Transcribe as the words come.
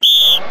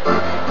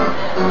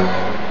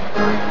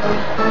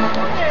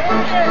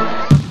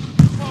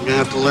You're gonna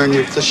have to learn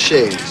your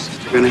cliches.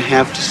 You're gonna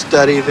have to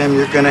study them.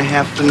 You're gonna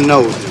have to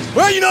know them.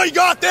 Well, you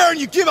go out there and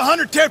you give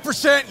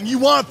 110% and you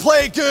want to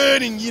play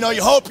good and, you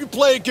hope you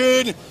play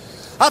good.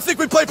 I think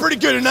we play pretty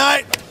good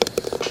tonight.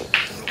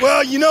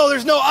 Well,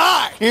 there's no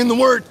I in the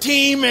word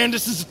team, and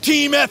this is a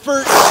team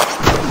effort. 10-5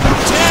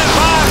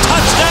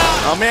 touchdown.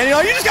 Oh, man,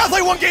 you just got to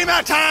play one game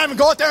at a time and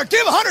go out there and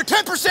give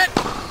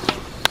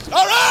 110%.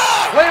 All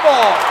right! Play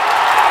ball.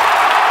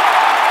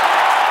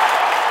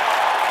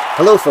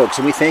 Hello, folks,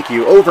 and we thank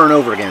you over and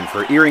over again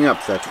for earing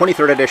up the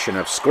 23rd edition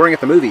of Scoring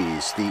at the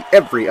Movies, the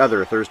every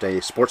other Thursday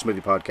sports movie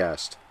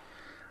podcast.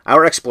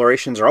 Our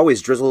explorations are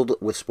always drizzled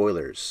with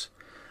spoilers.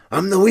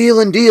 I'm the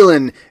wheelin'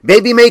 dealin',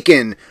 baby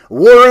makin',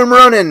 war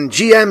runnin',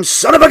 GM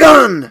son of a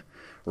gun!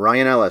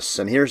 Ryan Ellis,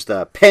 and here's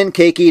the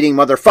pancake eating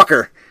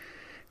motherfucker,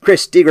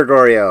 Chris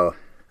DiGregorio.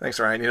 Thanks,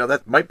 Ryan.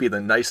 That might be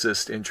the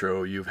nicest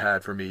intro you've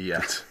had for me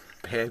yet.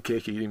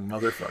 Pancake eating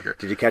motherfucker.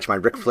 Did you catch my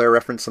Ric Flair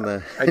reference in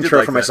the I intro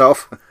like for that.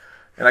 myself?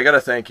 And I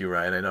gotta thank you,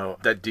 Ryan. I know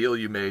that deal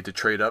you made to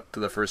trade up to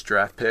the first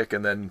draft pick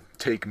and then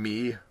take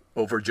me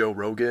over Joe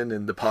Rogan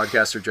in the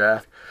podcaster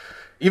draft.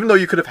 Even though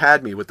you could have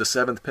had me with the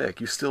 7th pick,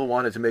 you still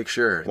wanted to make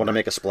sure. Want to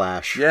make a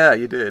splash. Yeah,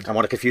 you did. I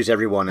want to confuse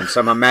everyone, and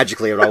somehow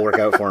magically it would all work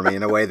out for me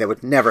in a way that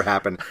would never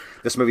happen.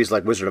 This movie's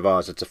like Wizard of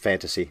Oz. It's a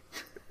fantasy.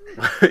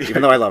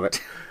 Even though I love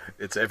it.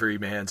 It's every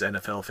man's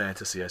NFL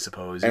fantasy, I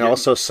suppose. And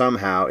also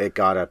somehow it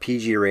got a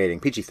PG rating,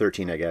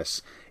 PG-13 I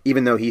guess,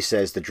 even though he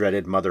says the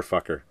dreaded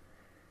motherfucker.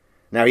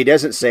 Now, he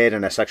doesn't say it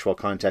in a sexual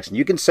context, and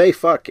you can say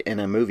fuck in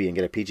a movie and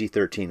get a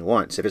PG-13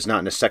 once if it's not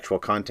in a sexual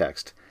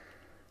context.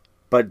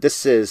 But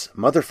this is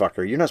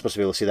motherfucker. You're not supposed to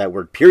be able to see that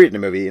word period in a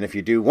movie, and if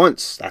you do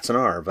once, that's an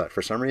R. But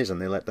for some reason,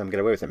 they let them get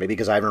away with it. Maybe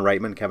because Ivan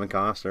Reitman, Kevin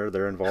Costner,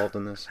 they're involved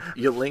in this.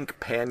 You link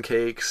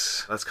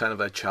pancakes. That's kind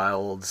of a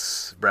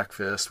child's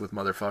breakfast with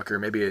motherfucker.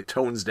 Maybe it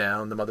tones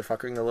down the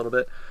motherfuckering a little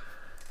bit.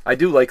 I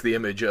do like the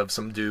image of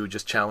some dude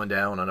just chowing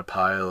down on a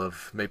pile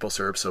of maple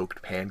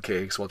syrup-soaked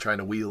pancakes while trying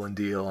to wheel and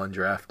deal on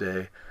draft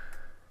day.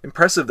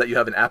 Impressive that you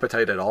have an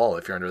appetite at all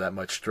if you're under that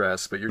much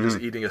stress, but you're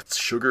just eating a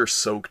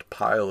sugar-soaked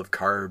pile of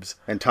carbs.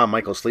 And Tom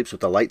Michael sleeps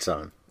with the lights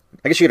on.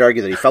 I guess you could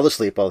argue that he fell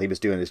asleep while he was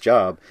doing his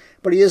job,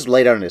 but he is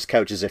laid out on his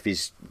couch as if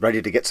he's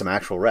ready to get some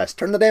actual rest.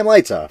 Turn the damn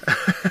lights off.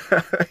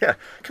 Yeah,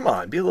 come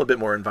on, be a little bit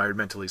more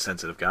environmentally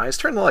sensitive, guys.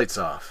 Turn the lights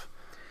off.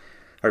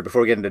 All right,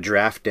 before we get into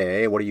draft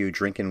day, what are you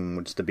drinking?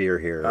 What's the beer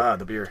here?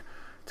 The beer.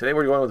 Today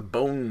we're going with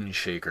Bone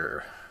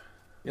Shaker.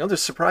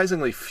 There's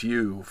surprisingly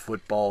few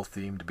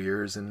football-themed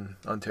beers in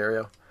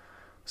Ontario.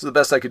 This is the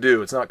best I could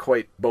do. It's not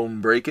quite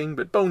bone-breaking,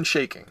 but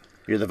bone-shaking.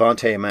 You're the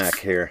Vontae Mac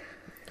here.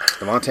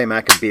 The Vontae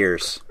Mac of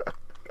beers.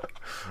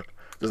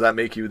 Does that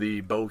make you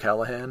the Bo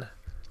Callahan?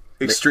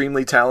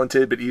 Extremely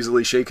talented, but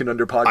easily shaken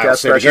under I'll podcast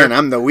say it pressure. again.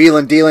 I'm the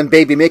wheelin' dealin'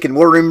 baby making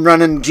war room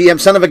running GM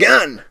son of a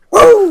gun.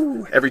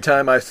 Woo! Every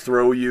time I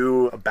throw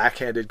you a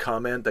backhanded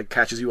comment that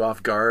catches you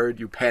off guard,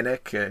 you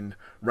panic and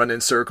run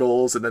in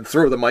circles and then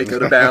throw the mic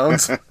out of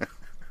bounds. Well,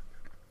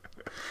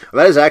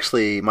 that is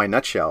actually my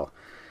nutshell.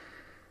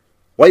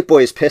 White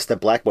boy is pissed that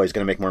black boy is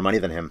going to make more money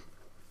than him.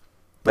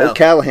 Bo Well,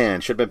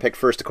 Callahan should have been picked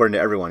first according to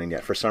everyone, and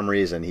yet for some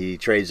reason he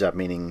trades up,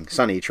 meaning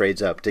Sonny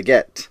trades up to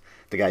get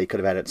the guy he could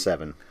have had at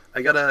 7.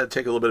 I gotta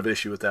take a little bit of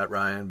issue with that,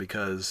 Ryan,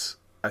 because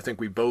I think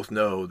we both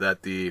know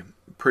that the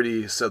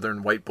pretty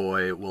southern white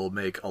boy will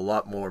make a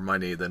lot more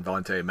money than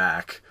Vontae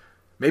Mack.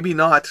 Maybe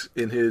not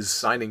in his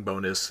signing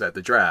bonus at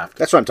the draft.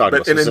 That's what I'm talking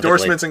but about in specifically.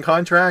 endorsements and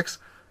contracts,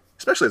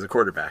 especially as a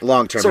quarterback.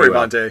 Long term, Sorry, he will.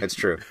 Vontae. It's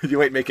true.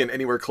 You ain't making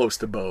anywhere close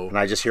to Bo. And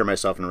I just hear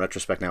myself in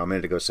retrospect now a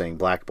minute ago saying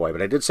black boy,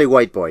 but I did say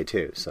white boy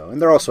too. So, and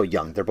they're also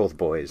young. They're both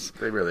boys.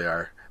 They really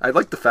are. I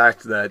like the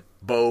fact that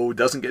Bo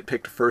doesn't get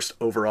picked first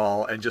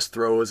overall and just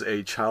throws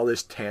a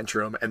childish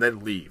tantrum and then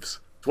leaves.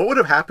 What would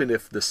have happened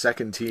if the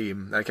second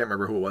team, I can't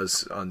remember who it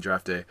was on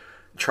draft day,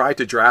 tried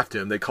to draft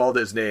him? They called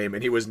his name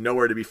and he was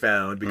nowhere to be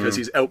found because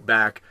he's out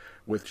back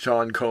with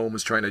Sean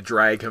Combs trying to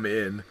drag him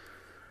in.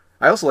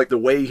 I also like the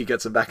way he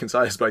gets him back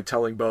inside is by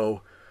telling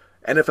Bo,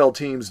 NFL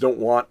teams don't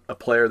want a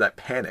player that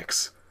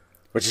panics.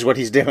 Which is what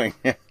he's doing.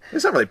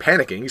 He's not really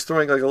panicking. He's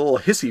throwing like a little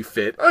hissy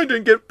fit. I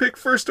didn't get picked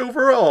first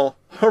overall.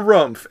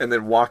 Harumph. And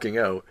then walking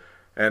out.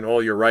 And, oh,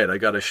 you're right. I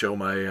got to show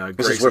my This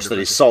grace is worse under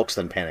that he pressure. sulks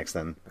than panics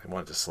then. I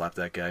wanted to slap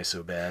that guy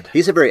so bad.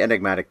 He's a very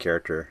enigmatic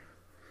character.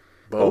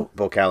 Bo?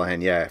 Bo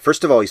Callahan, yeah.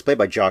 First of all, he's played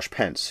by Josh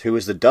Pence, who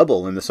is the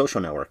double in The Social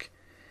Network.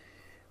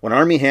 When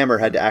Armie Hammer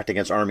had to act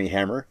against Armie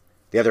Hammer,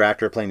 the other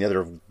actor playing the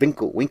other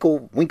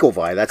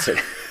Winklevi, that's it.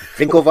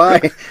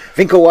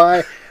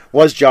 Winklevi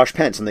was Josh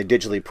Pence, and they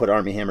digitally put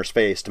Armie Hammer's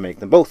face to make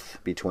them both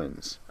be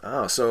twins.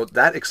 Oh, so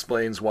that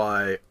explains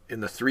why in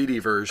the 3D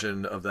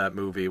version of that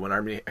movie, when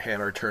Armie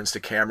Hammer turns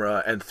to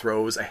camera and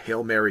throws a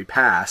Hail Mary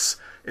pass,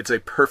 it's a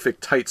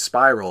perfect tight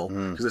spiral,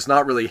 because it's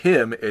not really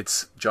him,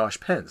 it's Josh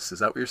Pence. Is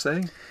that what you're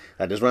saying?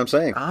 That is what I'm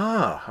saying.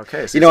 Ah,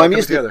 okay. So You know, it's all I'm coming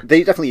used together. they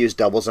definitely use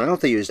doubles, and I don't know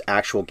if they use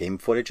actual game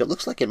footage. It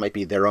looks like it might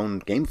be their own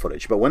game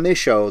footage, but when they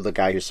show the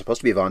guy who's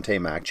supposed to be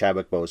Vontae Mack,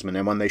 Chadwick Boseman,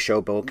 and when they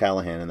show Bo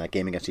Callahan in that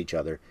game against each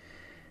other,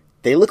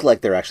 They look like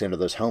they're actually under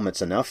those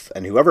helmets enough,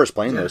 and whoever is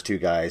playing those two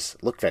guys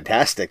look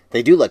fantastic.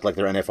 They do look like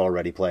they're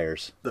NFL-ready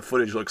players. The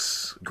footage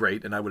looks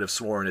great, and I would have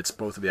sworn it's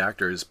both of the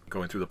actors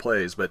going through the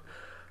plays, but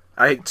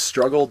I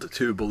struggled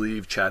to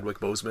believe Chadwick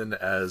Boseman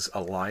as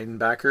a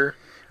linebacker.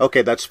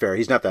 Okay, that's fair.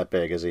 He's not that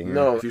big, is he?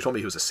 No, if you told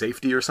me he was a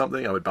safety or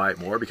something, I would buy it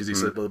more, because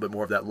he's a little bit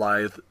more of that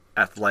lithe,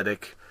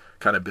 athletic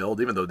kind of build,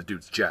 even though the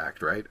dude's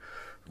jacked, right?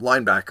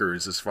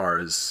 Linebackers, as far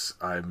as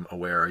I'm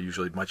aware, are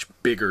usually much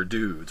bigger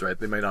dudes, right?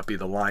 They might not be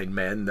the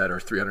linemen that are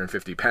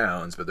 350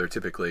 pounds, but they're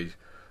typically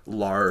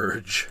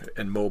large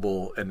and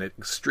mobile and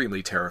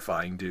extremely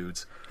terrifying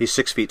dudes. He's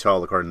 6 feet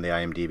tall, according to the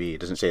IMDb. It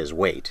doesn't say his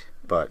weight,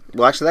 but...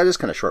 Well, actually, that is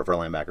kind of short for a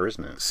linebacker,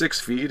 isn't it? 6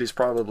 feet, he's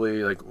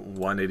probably like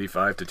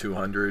 185 to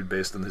 200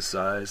 based on his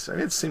size. I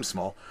mean, it seems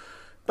small.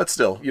 But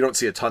still, you don't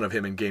see a ton of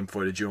him in game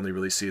footage. You only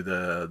really see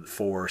the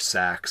 4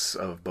 sacks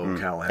of Bo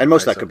Callahan. And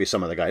most of that could be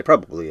some of the guy. It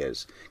probably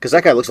is. Because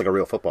that guy looks like a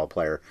real football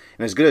player.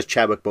 And as good as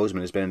Chadwick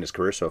Boseman has been in his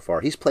career so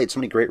far, he's played so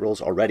many great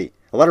roles already.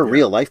 A lot of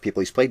real-life people.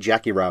 He's played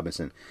Jackie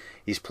Robinson.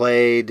 He's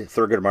played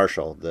Thurgood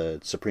Marshall, the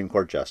Supreme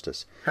Court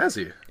Justice. Has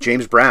he?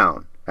 James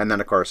Brown. And then,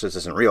 of course, this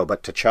isn't real,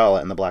 but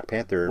T'Challa in the Black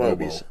Panther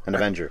movies. An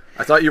Avenger.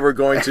 I thought you were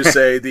going to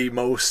say the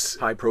most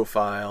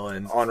high-profile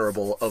and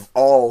honorable of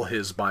all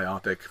his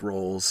biopic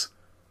roles,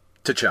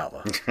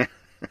 T'Challa.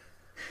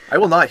 I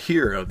will not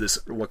hear of this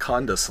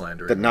Wakanda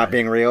slander. That not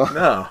being real?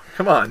 No,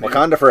 come on.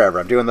 Wakanda forever.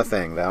 I'm doing the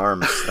thing, the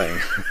arms thing.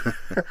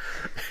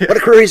 What a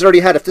career he's already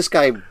had. If this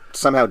guy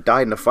somehow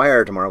died in a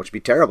fire tomorrow, which would be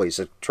terrible. He's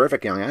a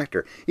terrific young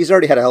actor. He's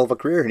already had a hell of a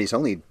career, and he's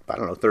only,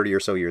 30 or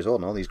so years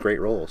old, and all these great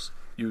roles.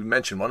 You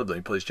mentioned one of them.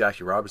 He plays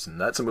Jackie Robinson.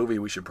 That's a movie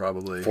we should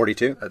probably...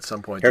 42? At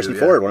some point Harrison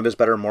Ford, one of his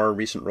better, more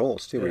recent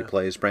roles, too, where he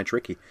plays Branch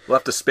Rickey. We'll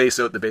have to space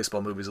out the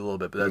baseball movies a little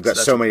bit, but We've got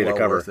so many to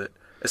cover. Worth it.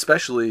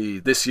 Especially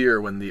this year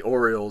when the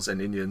Orioles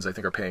and Indians, I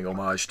think, are paying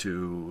homage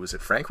to, was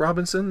it Frank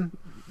Robinson?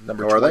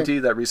 Number 20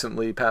 that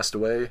recently passed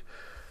away.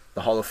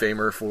 The Hall of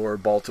Famer for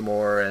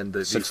Baltimore and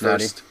the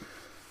Cincinnati. first...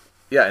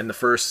 Yeah, and the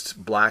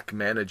first black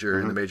manager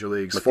in the major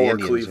leagues for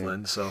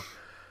Cleveland. So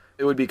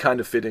it would be kind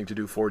of fitting to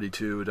do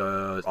 42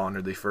 to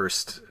honor the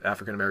first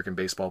African-American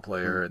baseball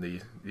player in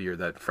the year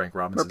that Frank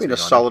Robinson. It's been a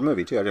solid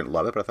movie, too. I didn't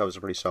love it, but I thought it was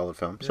a pretty solid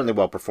film. Yeah. Certainly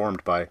well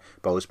performed by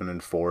Boseman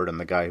and Ford and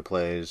the guy who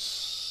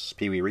plays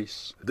Pee Wee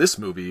Reese. This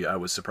movie, I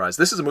was surprised.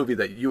 This is a movie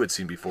that you had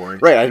seen before.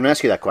 Right, I didn't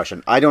ask you that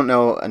question. I don't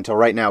know until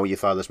right now what you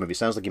thought of this movie.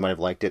 Sounds like you might have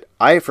liked it.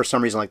 I, for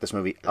some reason, like this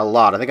movie a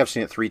lot. I think I've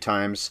seen it 3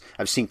 times.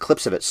 I've seen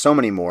clips of it so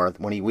many more.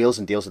 When he wheels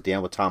and deals at the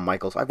end with Tom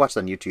Michaels, I've watched it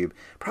on YouTube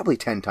probably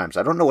 10 times.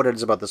 I don't know what it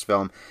is about this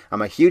film.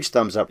 I'm a huge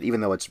thumbs up, even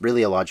though it's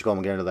really illogical, and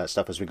we'll get into that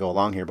stuff as we go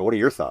along here. But what are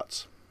your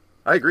thoughts?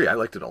 I agree. I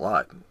liked it a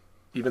lot.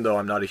 Even though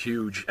I'm not a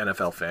huge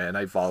NFL fan,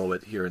 I follow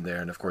it here and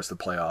there, and of course the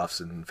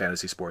playoffs and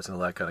fantasy sports and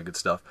all that kind of good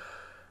stuff.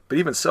 But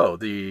even so,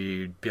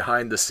 the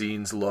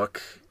behind-the-scenes look,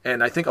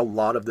 and I think a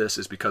lot of this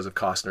is because of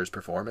Costner's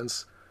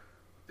performance.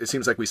 It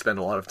seems like we spend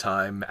a lot of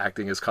time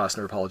acting as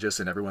Costner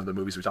apologists in every one of the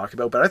movies we talked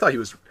about, but I thought he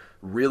was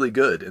really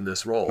good in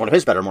this role. One of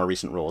his better, more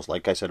recent roles,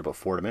 like I said about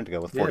Ford a minute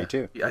ago with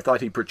 42. Yeah, I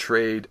thought he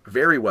portrayed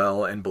very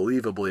well and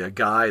believably a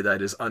guy that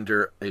is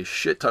under a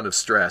shit ton of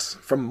stress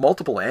from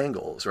multiple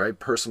angles, right?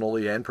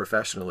 Personally and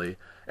professionally,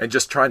 and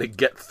just trying to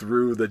get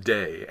through the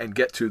day and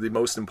get to the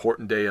most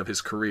important day of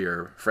his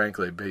career,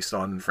 frankly, based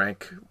on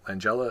Frank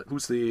Langella.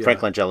 Who's the... Frank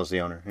Langella's the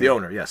owner. The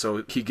owner, yeah.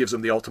 So he gives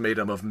him the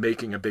ultimatum of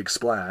making a big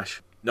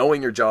splash.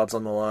 Knowing your job's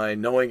on the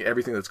line, knowing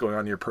everything that's going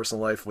on in your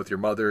personal life with your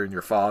mother and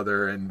your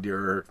father and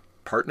your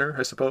partner,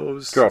 I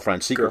suppose.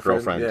 Girlfriend, secret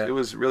girlfriend. Yeah, it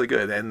was really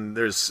good. And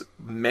there's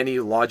many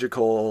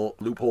logical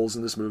loopholes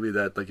in this movie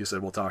that, like you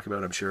said, we'll talk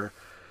about, I'm sure.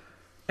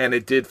 And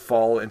it did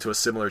fall into a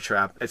similar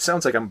trap. It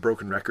sounds like I'm a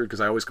broken record because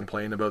I always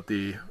complain about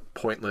the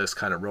pointless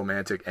kind of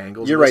romantic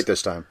angles. You're right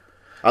this time.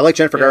 I like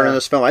Jennifer Garner in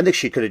this film. I think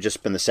she could have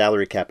just been the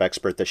salary cap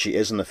expert that she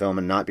is in the film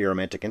and not be a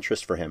romantic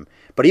interest for him.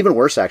 But even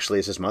worse, actually,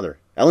 is his mother.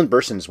 Ellen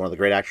Burstyn is one of the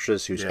great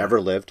actresses who's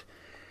ever lived.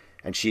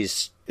 And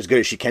she's as good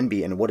as she can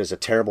be in what is a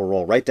terrible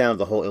role, right down to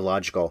the whole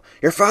illogical,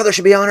 your father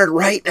should be honored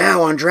right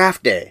now on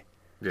draft day.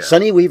 Yeah.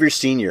 Sonny Weaver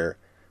Sr.,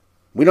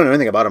 we don't know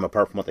anything about him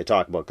apart from what they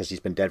talk about because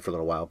he's been dead for a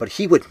little while, but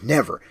he would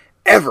never,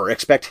 ever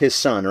expect his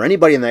son or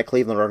anybody in that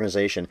Cleveland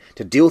organization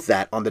to deal with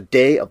that on the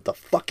day of the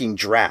fucking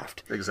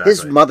draft. Exactly.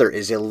 His mother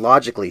is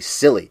illogically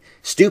silly,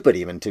 stupid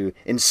even, to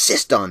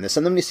insist on this.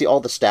 And then when you see all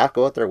the staff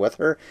go out there with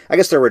her, I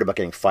guess they're worried about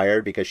getting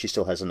fired because she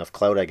still has enough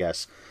clout, I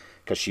guess,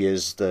 because she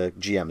is the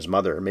GM's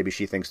mother. Maybe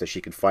she thinks that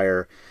she could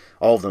fire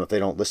all of them if they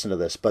don't listen to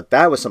this. But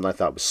that was something I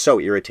thought was so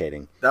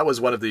irritating. That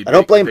was one of the... I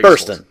don't blame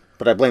Burstyn,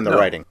 but I blame the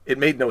writing. It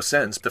made no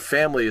sense. The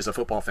family is a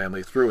football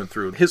family through and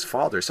through. His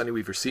father, Sonny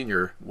Weaver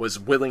Sr., was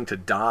willing to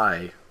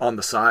die on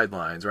the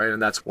sidelines, right?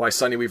 And that's why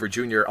Sonny Weaver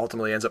Jr.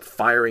 ultimately ends up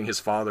firing his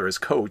father as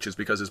coach, is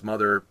because his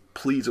mother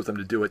pleads with him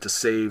to do it to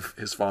save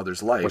his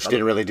father's life. Which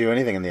didn't really do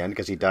anything in the end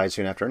because he died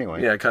soon after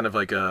anyway. Yeah, kind of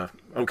like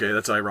okay,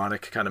 that's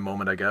ironic kind of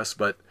moment, I guess.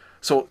 But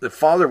so the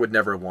father would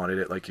never have wanted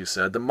it, like you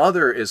said. The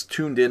mother is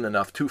tuned in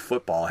enough to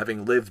football,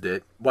 having lived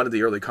it. One of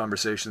the early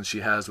conversations she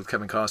has with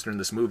Kevin Costner in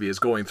this movie is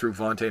going through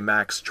Vontae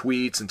Mack's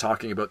tweets and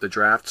talking about the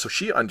draft. So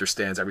she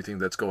understands everything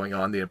that's going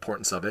on, the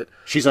importance of it.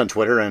 She's on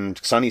Twitter and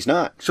Sonny's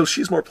not. So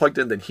she's more plugged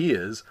in than he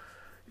is.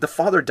 The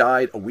father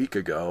died a week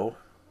ago.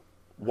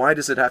 Why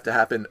does it have to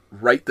happen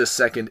right this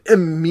second,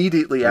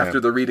 immediately after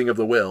the reading of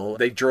the will?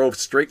 They drove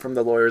straight from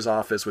the lawyer's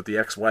office with the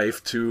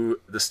ex-wife to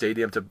the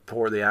stadium to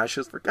pour the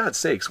ashes. For God's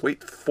sakes,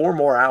 wait 4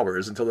 more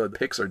hours until the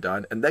picks are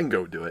done, and then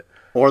go do it.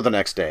 Or the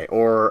next day,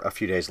 or a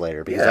few days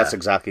later, because that's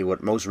exactly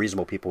what most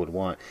reasonable people would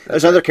want.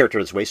 There's right. another character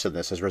that's wasted in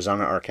this, is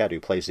Rosanna Arquette, who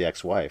plays the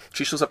ex-wife.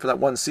 She shows up for that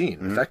one scene,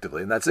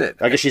 effectively, and that's it.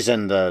 I guess she's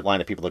in the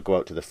line of people that go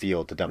out to the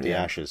field to dump the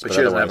ashes. But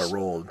she doesn't have a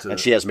role. And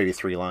she has maybe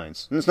 3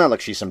 lines. And it's not like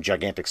she's some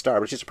gigantic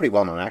star, but she's a pretty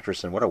well-known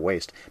actress, and what a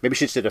waste. Maybe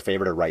she just did a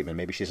favor to Reitman.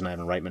 Maybe she's an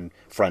Ivan Reitman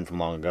friend from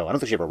long ago. I don't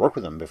think she ever worked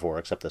with him before,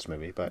 except this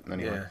movie, but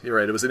anyway. Yeah, you're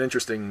right. It was an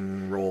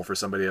interesting role for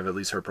somebody of at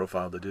least her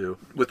profile to do.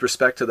 With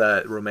respect to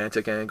that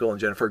romantic angle and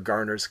Jennifer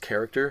Garner's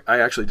character,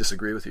 I actually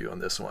disagree with you on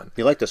this one.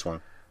 You like this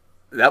one?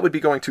 That would be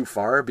going too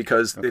far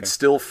because it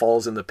still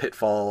falls in the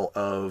pitfall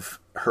of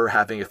her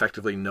having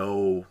effectively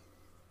no,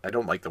 I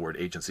don't like the word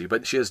agency,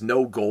 but she has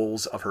no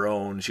goals of her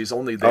own. She's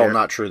only there. Oh,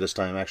 not true this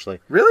time, actually.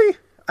 Really?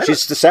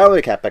 She's the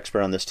salary cap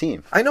expert on this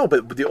team. I know,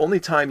 but the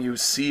only time you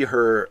see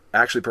her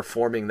actually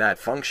performing that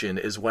function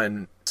is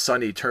when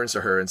Sonny turns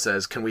to her and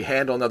says, "Can we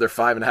handle another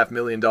 $5.5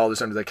 million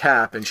under the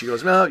cap?" And she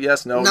goes, "Well,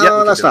 yes, no." No,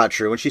 yep, that's not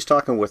true. When she's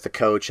talking with the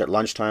coach at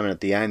lunchtime and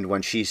at the end,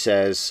 when she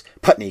says,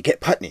 "Putney, get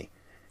Putney."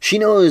 She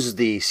knows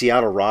the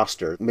Seattle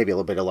roster, maybe a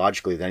little bit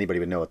illogically that anybody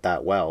would know it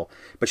that well,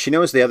 but she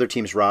knows the other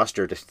team's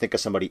roster to think of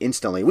somebody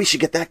instantly. We should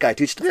get that guy,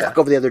 too, just to fuck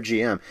over the other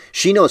GM.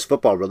 She knows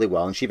football really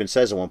well, and she even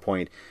says at one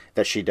point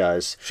that she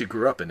does. She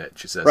grew up in it,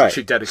 she says. Right.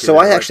 She dedicated so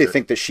I her actually life to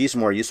think that she's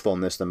more useful in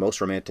this than most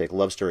romantic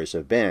love stories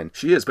have been.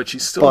 She is, but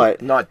she's still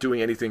not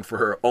doing anything for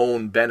her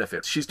own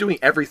benefit. She's doing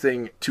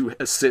everything to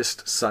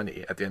assist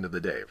Sonny at the end of the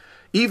day.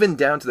 Even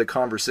down to the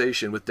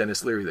conversation with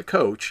Dennis Leary, the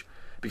coach,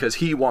 because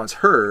he wants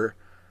her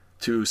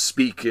to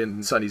speak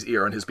in Sonny's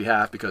ear on his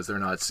behalf because they're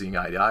not seeing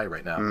eye to eye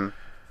right now.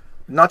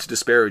 Not to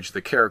disparage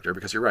the character,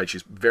 because you're right,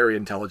 she's very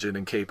intelligent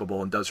and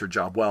capable and does her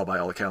job well by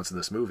all accounts in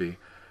this movie,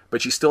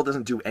 but she still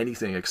doesn't do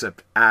anything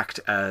except act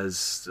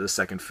as the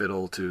second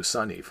fiddle to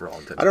Sonny for all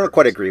intents and purposes. I don't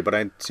quite agree, but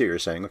I see what you're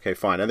saying. Okay,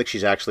 fine. I think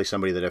she's actually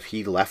somebody that if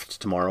he left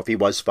tomorrow, if he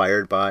was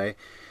fired by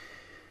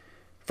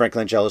Frank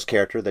Langella's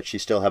character, that she'd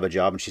still have a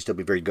job and she'd still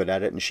be very good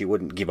at it and she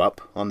wouldn't give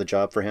up on the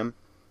job for him.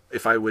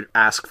 If I would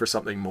ask for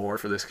something more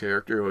for this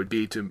character, it would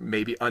be to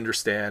maybe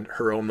understand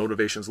her own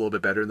motivations a little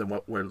bit better than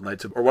what we're led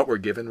to, or what we're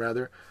given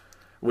rather,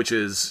 which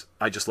is,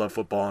 I just love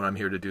football and I'm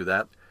here to do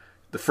that.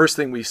 The first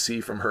thing we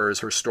see from her is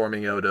her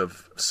storming out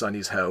of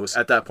Sonny's house.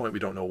 At that point, we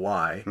don't know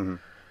why.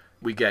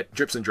 We get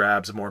drips and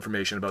drabs of more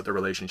information about their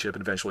relationship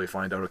and eventually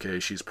find out, okay,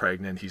 she's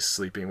pregnant, he's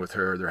sleeping with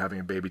her, they're having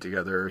a baby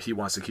together, he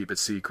wants to keep it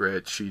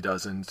secret, she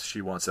doesn't,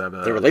 she wants to have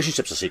a... The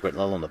relationship's a secret,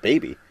 let alone the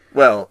baby.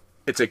 Well,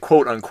 it's a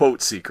quote-unquote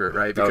secret,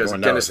 right? Because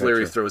Dennis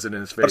Leary throws it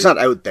in his face. But it's not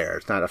out there.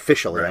 It's not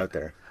officially out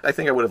there. I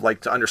think I would have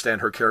liked to understand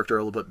her character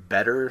a little bit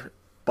better,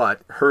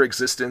 but her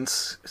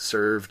existence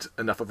served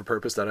enough of a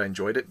purpose that I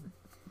enjoyed it.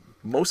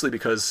 Mostly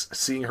because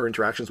seeing her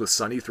interactions with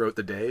Sonny throughout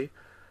the day,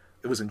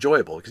 it was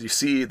enjoyable. Because you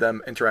see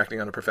them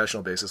interacting on a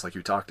professional basis like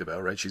you talked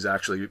about, right? She's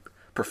actually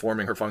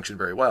performing her function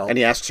very well. And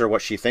he asks her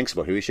what she thinks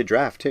about who he should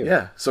draft, too.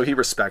 Yeah, so he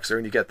respects her,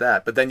 and you get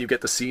that. But then you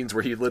get the scenes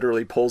where he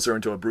literally pulls her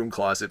into a broom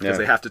closet because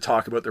they have to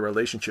talk about their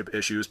relationship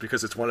issues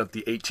because it's one of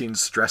the 18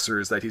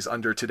 stressors that he's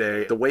under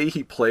today. The way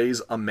he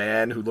plays a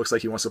man who looks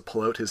like he wants to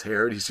pull out his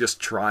hair, and he's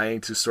just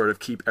trying to sort of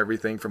keep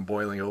everything from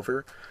boiling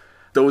over.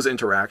 Those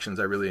interactions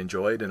I really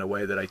enjoyed in a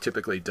way that I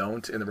typically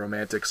don't in the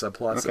romantic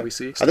subplots that we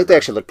see. I think they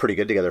actually look pretty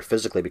good together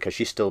physically because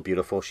she's still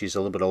beautiful. She's a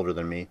little bit older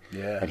than me.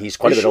 Yeah. And he's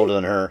quite a bit older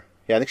than her.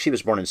 Yeah, I think she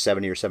was born in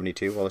 70 or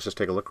 72. Well, let's just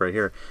take a look right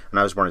here. And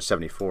I was born in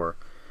 74.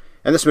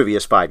 And this movie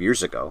is 5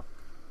 years ago.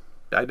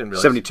 I didn't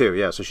realize. 72,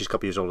 yeah, so she's a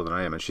couple years older than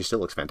I am, and she still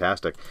looks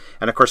fantastic.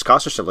 And of course,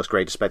 Costner still looks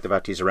great, despite the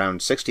fact he's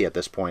around 60 at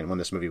this point when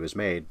this movie was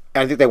made.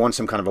 And I think they won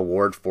some kind of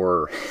award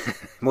for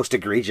most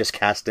egregious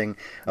casting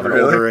of an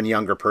older and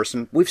younger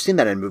person. We've seen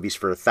that in movies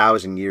for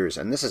 1,000 years,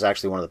 and this is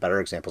actually one of the better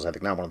examples, I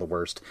think, not one of the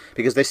worst,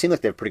 because they seem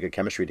like they have pretty good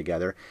chemistry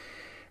together,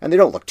 and they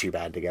don't look too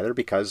bad together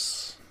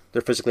because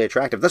they're physically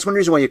attractive. That's one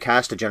reason why you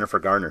cast a Jennifer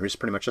Garner, who's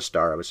pretty much a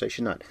star, I would say.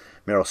 She's not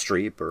Meryl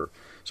Streep or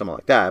someone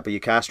like that, but you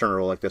cast her in a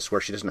role like this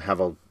where she doesn't have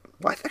a...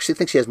 Well, I actually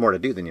think she has more to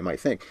do than you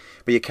might think.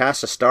 But you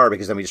cast a star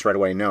because then we just right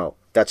away know.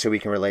 That's who we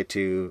can relate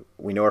to.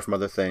 We know her from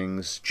other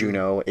things.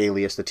 Juno,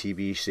 Alias, the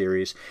TV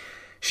series.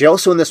 She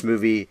also in this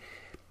movie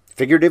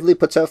figuratively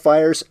puts out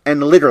fires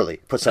and literally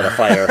puts out a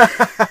fire.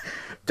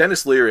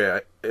 Dennis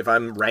Leary, if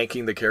I'm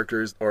ranking the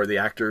characters or the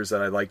actors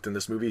that I liked in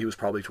this movie, he was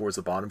probably towards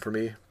the bottom for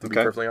me, to be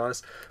perfectly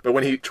honest. But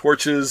when he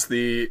torches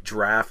the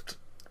draft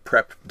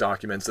prep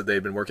documents that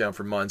they've been working on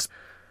for months,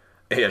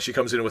 Yeah, she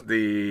comes in with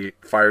the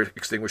fire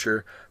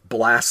extinguisher,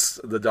 blasts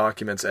the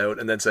documents out,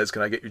 and then says,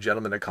 "Can I get you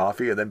gentlemen a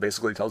coffee?" And then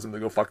basically tells them to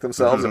go fuck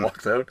themselves and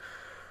walks out.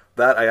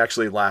 That I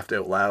actually laughed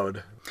out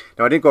loud.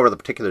 Now, I didn't go over the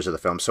particulars of the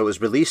film. So it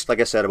was released, like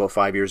I said, about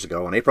 5 years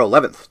ago on April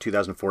 11th,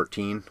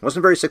 2014. It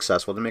wasn't very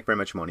successful, didn't make very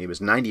much money. It was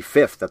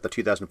 95th at the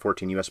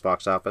 2014 U.S.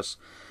 box office.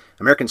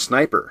 American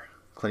Sniper,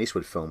 Clint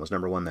Eastwood film, was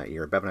number 1 that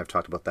year. Bev and I have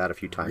talked about that a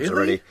few times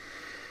already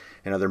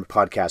in other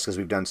podcasts because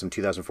we've done some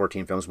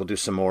 2014 films. We'll do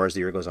some more as the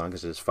year goes on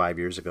because it was 5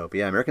 years ago. But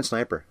yeah, American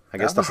Sniper. I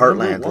guess the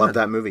Heartland loved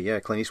that movie. Yeah,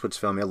 Clint Eastwood's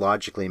film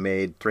illogically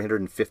made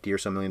 $350 or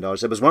so million.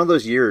 It was one of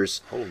those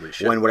years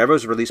when whatever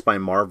was released by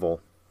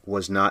Marvel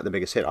was not the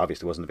biggest hit.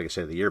 Obviously, it wasn't the biggest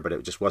hit of the year, but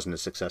it just wasn't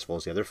as successful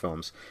as the other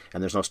films.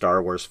 And there's no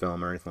Star Wars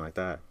film or anything like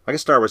that. I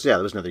guess Star Wars, yeah,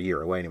 that was another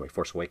year away anyway.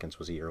 Force Awakens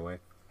was a year away.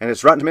 And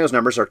its Rotten Tomatoes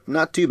numbers are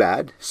not too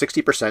bad.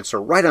 60%,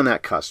 so right on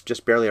that cusp.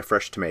 Just barely a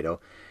fresh tomato.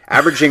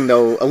 Averaging,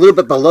 though, a little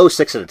bit below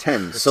 6 out of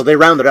 10, so they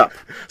rounded up.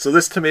 So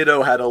this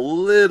tomato had a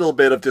little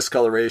bit of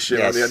discoloration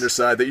on the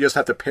underside that you just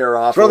have to pare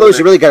off. For all those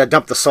you really got to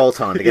dump the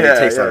salt on to get a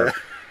taste out of it.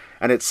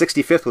 And it's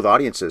 65th with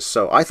audiences,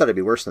 so I thought it'd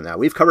be worse than that.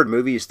 We've covered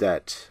movies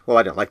that, well,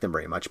 I didn't like them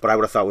very much, but I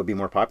would have thought would be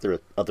more popular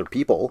with other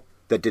people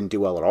that didn't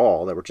do well at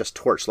all, that were just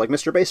torched. Like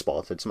Mr.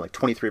 Baseball, it had something like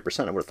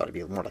 23%. I would have thought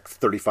it'd be more like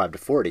 35 to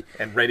 40.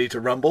 And Ready to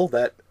Rumble,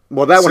 that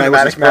well, that one I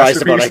wasn't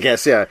surprised about, I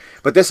guess, yeah.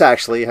 But this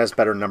actually has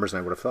better numbers than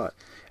I would have thought.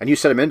 And you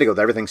said a minute ago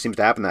that everything seems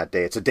to happen that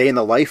day. It's a day in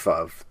the life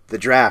of the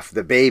draft,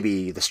 the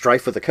baby, the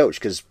strife with the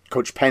coach, because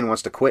Coach Penn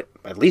wants to quit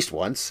at least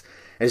once,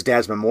 his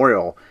dad's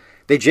memorial.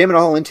 They jam it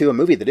all into a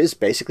movie that is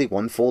basically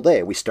one full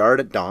day. We start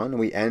at dawn and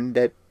we end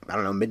at, I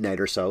don't know, midnight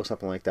or so,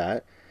 something like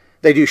that.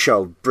 They do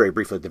show very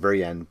briefly at the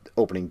very end,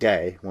 opening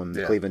day, when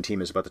the Cleveland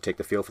team is about to take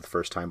the field for the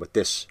first time with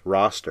this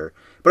roster.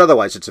 But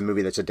otherwise, it's a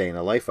movie that's a day in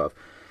the life of.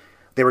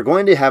 They were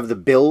going to have the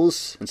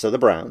Bills instead of the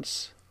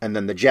Browns, and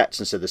then the Jets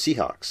instead of the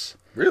Seahawks.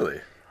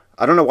 Really?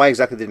 I don't know why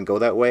exactly they didn't go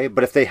that way,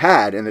 but if they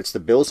had, and it's the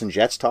Bills and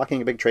Jets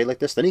talking a big trade like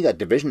this, then you got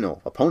divisional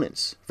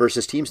opponents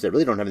versus teams that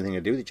really don't have anything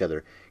to do with each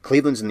other.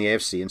 Cleveland's in the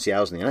AFC and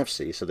Seattle's in the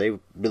NFC, so they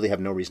really have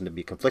no reason to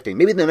be conflicting.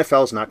 Maybe the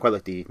NFL is not quite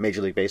like the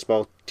Major League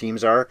Baseball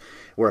teams are,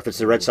 where if it's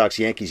the Red Sox,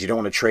 Yankees, you don't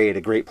want to trade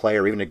a great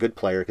player or even a good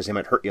player because they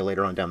might hurt you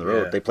later on down the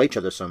road. They play each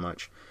other so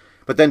much.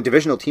 But then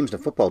divisional teams in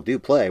football do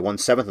play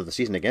 1/7 of the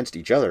season against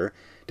each other.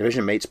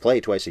 Division mates play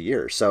twice a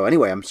year. So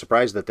anyway, I'm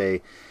surprised that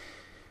they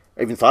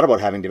even thought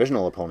about having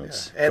divisional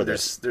opponents. Yeah. And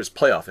there's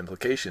playoff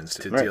implications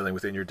to dealing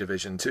within your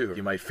division too.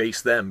 You might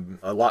face them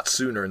a lot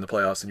sooner in the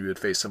playoffs than you would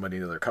face somebody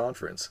in their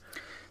conference.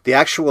 The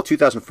actual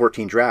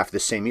 2014 draft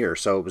this same year,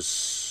 so it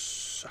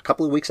was a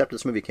couple of weeks after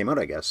this movie came out,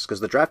 I guess, because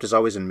the draft is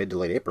always in mid to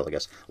late April, I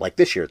guess. Like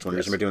this year, it's one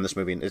reason we're doing this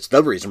movie. It's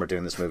the reason we're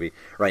doing this movie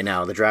right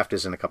now. The draft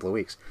is in a couple of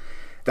weeks.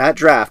 That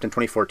draft in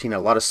 2014, a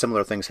lot of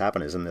similar things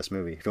happen as in this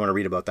movie. If you want to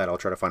read about that, I'll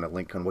try to find a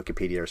link on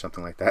Wikipedia or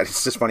something like that.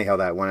 It's just funny how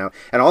that went out.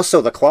 And also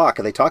the clock,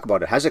 they talk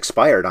about it, has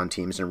expired on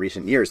teams in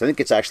recent years. I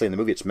think it's actually in the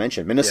movie it's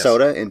mentioned.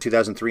 Minnesota in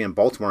 2003 and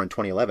Baltimore in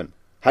 2011.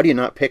 How do you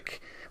not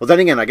pick? Well, then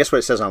again, I guess what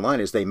it says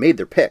online is they made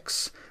their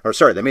picks. Or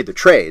sorry, they made their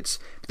trades,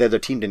 but the other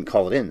team didn't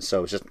call it in.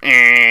 So it's just,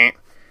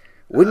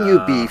 Wouldn't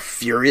you be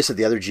furious at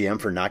the other GM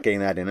for not getting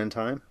that in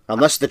time?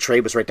 Unless the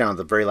trade was right down at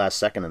the very last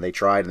second and they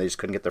tried and they just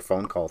couldn't get their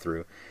phone call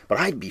through. But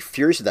I'd be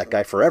furious at that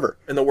guy forever.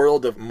 In the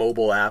world of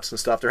mobile apps and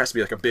stuff, there has to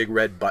be like a big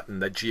red button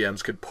that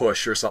GMs could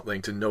push or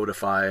something to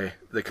notify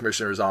the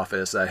commissioner's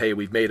office that, hey,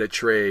 we've made a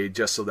trade,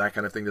 just so that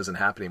kind of thing doesn't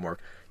happen anymore.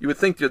 You would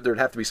think that there'd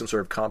have to be some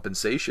sort of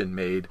compensation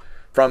made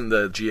from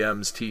the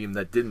GM's team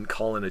that didn't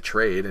call in a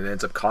trade and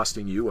ends up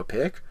costing you a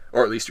pick,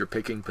 or at least your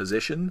picking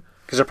position.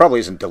 Because it probably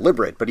isn't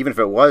deliberate, but even if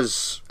it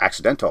was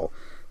accidental,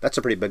 that's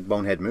a pretty big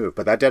bonehead move.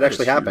 But that did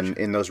actually happen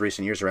in those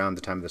recent years around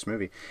the time of this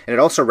movie. And it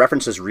also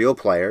references real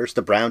players,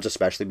 the Browns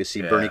especially. We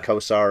see Bernie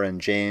Kosar and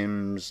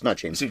Jim Brown.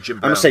 I'm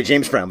going to say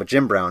James Brown, but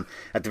Jim Brown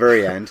at the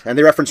very end. And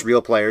they reference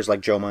real players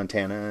like Joe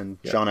Montana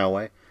and John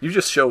Elway. You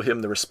just show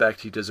him the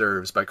respect he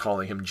deserves by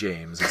calling him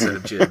James instead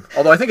of Jim.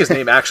 Although I think his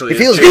name actually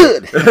is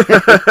Jim. He feels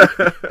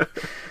good!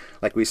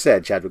 Like we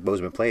said, Chadwick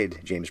Boseman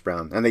played James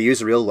Brown. And they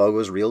used real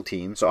logos, real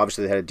teams, so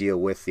obviously they had a deal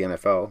with the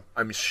NFL.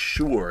 I'm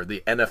sure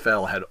the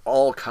NFL had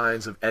all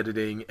kinds of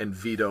editing and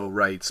veto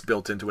rights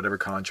built into whatever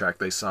contract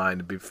they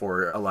signed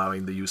before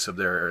allowing the use of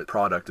their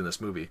product in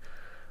this movie.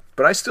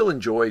 But I still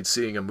enjoyed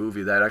seeing a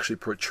movie that actually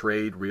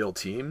portrayed real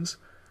teams.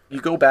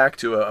 You go back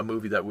to a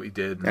movie that we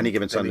did, Any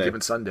Given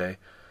Sunday.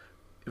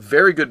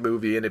 Very good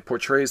movie, and it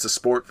portrays the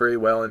sport very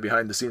well and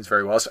behind the scenes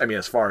very well. I mean,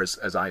 as far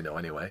as I know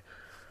anyway.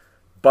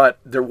 But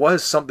there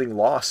was something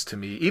lost to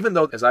me, even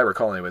though, as I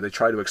recall anyway, they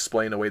try to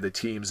explain away the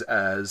teams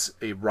as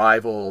a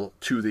rival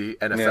to the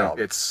NFL.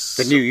 Yeah. It's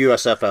the new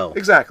USFL.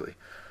 Exactly.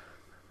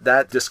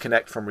 That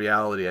disconnect from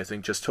reality, I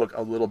think, just took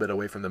a little bit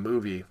away from the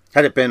movie.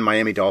 Had it been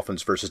Miami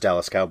Dolphins versus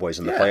Dallas Cowboys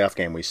in the playoff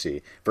game we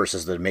see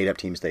versus the made-up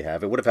teams they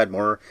have, it would have had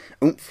more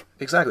oomph.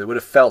 Exactly. It would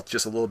have felt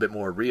just a little bit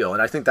more real.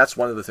 And I think that's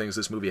one of the things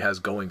this movie has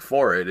going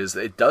for it, is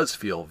that it does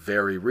feel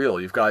very real.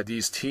 You've got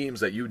these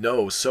teams that you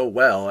know so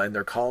well, and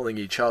they're calling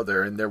each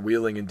other, and they're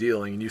wheeling and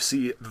dealing, and you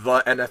see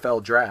the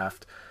NFL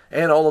draft,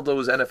 And all of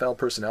those NFL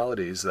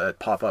personalities that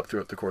pop up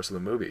throughout the course of the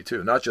movie,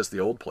 too. Not just the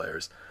old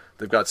players.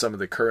 They've got some of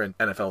the current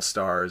NFL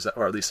stars,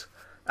 or at least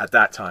at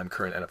that time,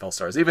 current NFL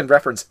stars. They even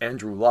reference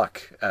Andrew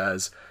Luck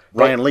as...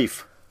 Ryan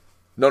Leaf.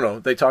 No,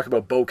 they talk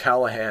about Bo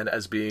Callahan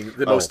as being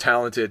the most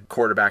talented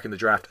quarterback in the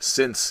draft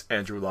since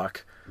Andrew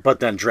Luck. But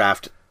then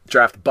draft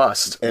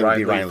bust. It would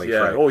be Ryan Leaf, yeah.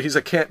 right. Oh, he's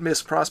a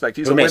can't-miss prospect.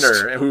 He's Who a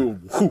missed. winner.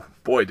 Who,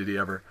 boy, did he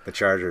ever. The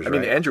Chargers, I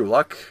mean, right? Andrew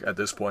Luck at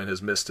this point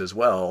has missed as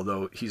well,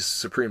 although he's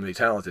supremely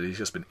talented. He's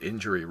just been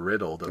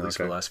injury-riddled, at least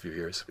for the last few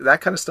years. That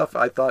kind of stuff,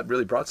 I thought,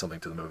 really brought something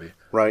to the movie.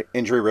 Right.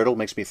 Injury-riddled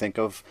makes me think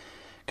of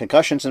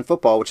concussions in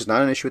football, which is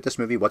not an issue with this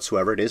movie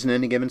whatsoever. It isn't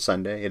Any Given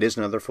Sunday. It is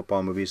in other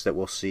football movies that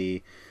we'll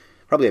see.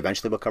 Probably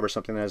eventually we'll cover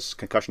something that has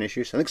concussion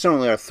issues. I think it's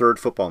only our third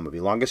football movie,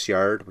 Longest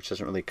Yard, which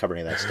doesn't really cover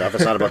any of that stuff.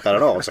 It's not about that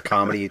at all. It's a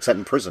comedy set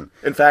in prison.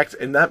 In fact,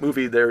 in that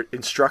movie, they're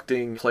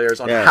instructing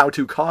players on how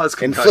to cause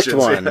concussions.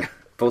 Inflict one.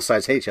 Both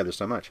sides hate each other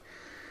so much.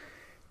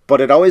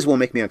 But it always will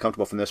make me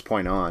uncomfortable from this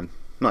point on,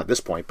 not this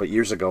point, but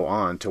years ago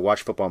on, to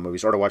watch football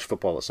movies or to watch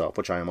football itself,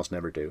 which I almost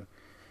never do.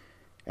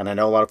 And I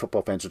know a lot of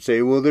football fans would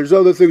say, well, there's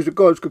other things that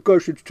cause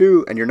concussions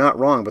too. And you're not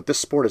wrong, but this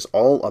sport is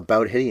all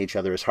about hitting each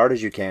other as hard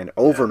as you can,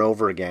 over and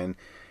over again.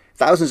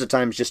 Thousands of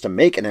times just to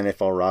make an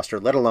NFL roster,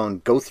 let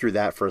alone go through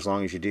that for as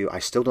long as you do. I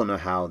still don't know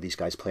how these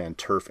guys play on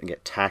turf and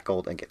get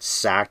tackled and get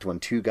sacked when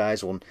two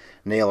guys will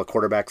nail a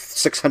quarterback.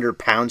 600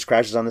 pounds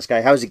crashes on this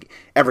guy. How does he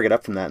ever get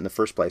up from that in the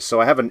first place? So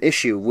I have an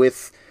issue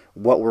with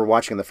what we're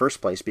watching in the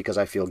first place because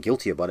I feel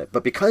guilty about it.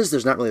 But because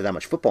there's not really that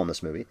much football in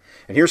this movie,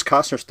 and here's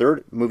Costner's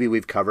third movie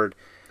we've covered.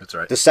 That's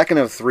right. The second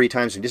of 3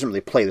 times he doesn't really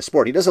play the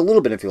sport. He does a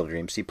little bit in Field of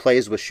Dreams. He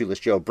plays with Shoeless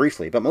Joe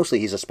briefly, but mostly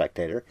he's a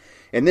spectator.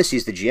 In this,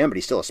 he's the GM, but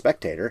he's still a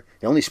spectator.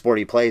 The only sport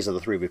he plays of the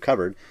 3 we've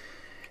covered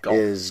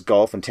is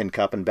golf and Tin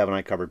Cup, and Bev and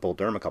I covered Bull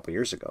Durham a couple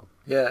years ago.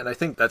 Yeah, and I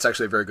think that's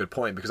actually a very good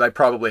point, because I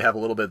probably have a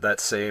little bit of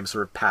that same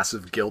sort of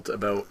passive guilt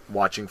about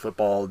watching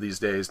football these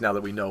days, now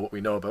that we know what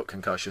we know about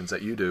concussions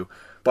that you do.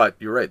 But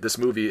you're right, this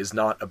movie is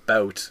not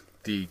about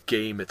the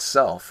game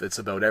itself. It's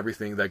about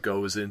everything that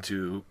goes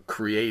into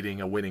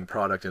creating a winning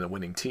product and a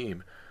winning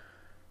team.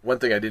 One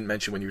thing I didn't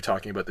mention when you were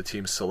talking about the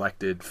team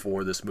selected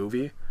for this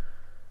movie,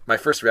 my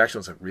first reaction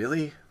was like,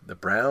 really? The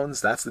Browns?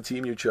 That's the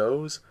team you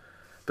chose?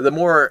 But the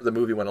more the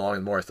movie went along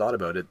and the more I thought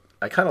about it,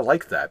 I kind of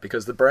liked that,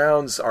 because the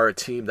Browns are a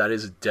team that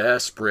is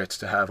desperate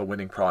to have a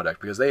winning product,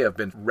 because they have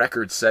been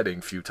record-setting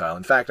futile.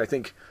 In fact, I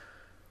think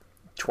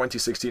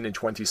 2016 and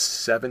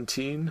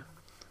 2017...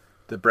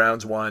 the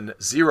Browns won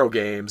 0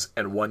 games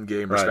and 1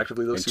 game,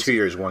 respectively. Those in 2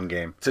 years, 1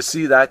 game. To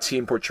see that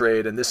team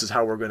portrayed, and this is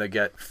how we're going to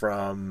get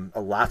from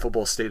a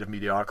laughable state of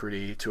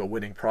mediocrity to a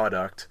winning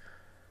product,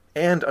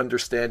 and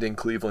understanding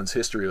Cleveland's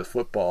history with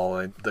football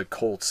and the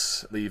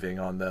Colts leaving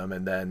on them,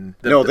 and then...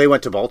 they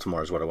went to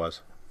Baltimore is what it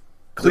was.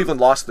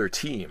 Cleveland lost their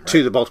team, right?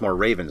 To the Baltimore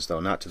Ravens, though,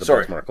 not to the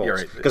Baltimore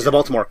Colts. Because the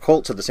Baltimore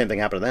Colts had the same thing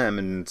happen to them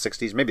in the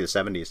 60s, maybe the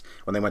 70s,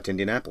 when they went to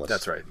Indianapolis.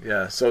 That's right,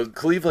 yeah. So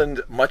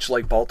Cleveland, much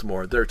like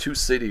Baltimore, there are 2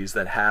 cities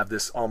that have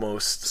this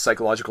almost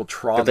psychological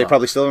trauma. That they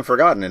probably still haven't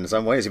forgotten in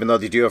some ways, even though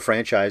they do have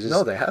franchises.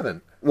 No, they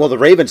haven't. Well, the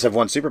Ravens have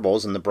won Super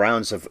Bowls, and the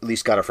Browns have at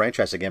least got a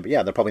franchise again. But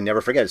yeah, they'll probably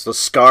never forget. It's the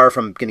scar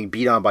from getting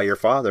beat on by your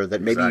father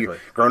that maybe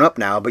you've grown up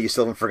now, but you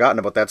still haven't forgotten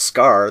about that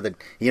scar that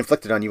he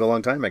inflicted on you a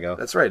long time ago.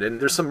 That's right. And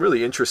there's some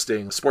really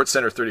interesting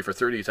SportsCenter 30 for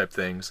 30 type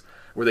things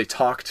where they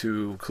talk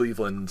to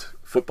Cleveland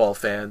football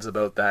fans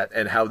about that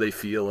and how they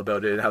feel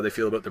about it and how they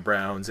feel about the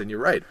Browns. And you're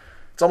right.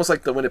 It's almost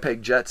like the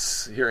Winnipeg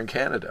Jets here in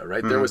Canada, right?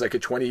 Mm-hmm. There was like a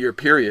 20-year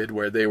period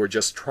where they were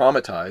just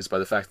traumatized by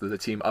the fact that the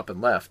team up and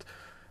left.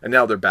 And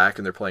now they're back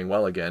and they're playing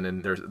well again,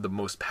 and they're the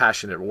most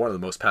passionate, one of the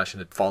most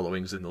passionate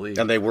followings in the league.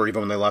 And they were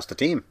even when they lost the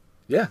team.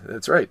 Yeah,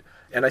 that's right.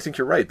 And I think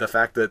you're right. The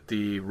fact that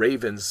the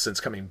Ravens, since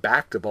coming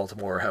back to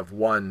Baltimore, have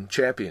won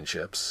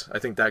championships, I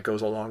think that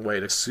goes a long way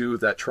to soothe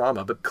that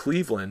trauma. But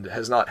Cleveland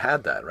has not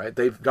had that, right?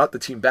 They've got the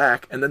team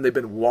back, and then they've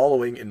been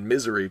wallowing in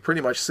misery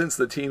pretty much since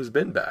the team's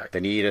been back.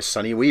 They need a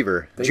Sonny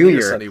Weaver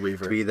Jr.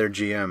 to be their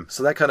GM.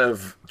 So that kind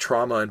of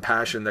trauma and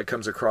passion that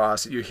comes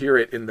across, you hear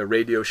it in the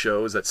radio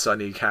shows that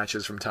Sonny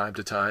catches from time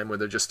to time, where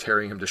they're just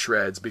tearing him to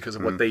shreds because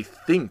of what they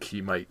think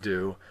he might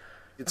do.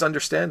 It's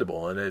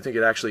understandable, and I think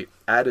it actually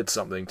added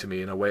something to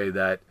me in a way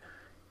that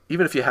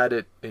even if you had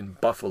it in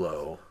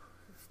Buffalo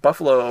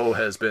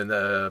has been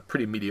a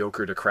pretty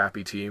mediocre to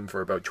crappy team for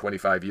about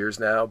 25 years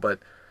now, but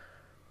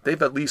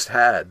they've at least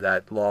had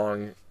that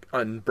long,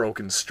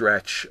 unbroken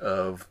stretch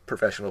of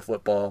professional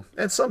football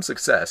and some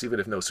success, even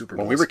if no Super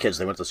Bowls. When we were kids,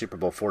 they went to the Super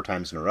Bowl 4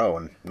 times in a row,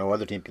 and no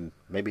other team can,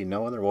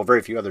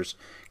 very few others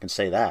can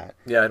say that.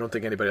 Yeah, I don't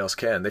think anybody else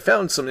can. They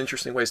found some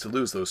interesting ways to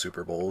lose those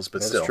Super Bowls,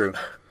 but still. That's true.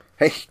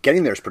 Hey,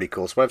 getting there is pretty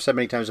cool. It's what I've said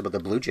many times about the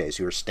Blue Jays,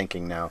 who are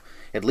stinking now.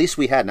 At least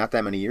we had, not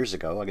that many years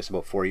ago, I guess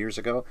about 4 years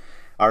ago,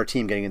 our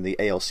team getting in the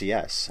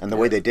ALCS. And the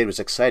way they did was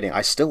exciting.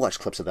 I still watch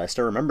clips of that. I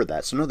still remember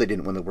that. So no, they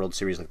didn't win the World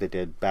Series like they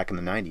did back in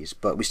the 90s.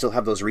 But we still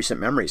have those recent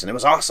memories. And it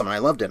was awesome, and I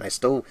loved it. And I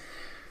still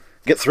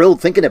get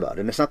thrilled thinking about it.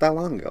 And it's not that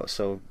long ago.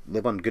 So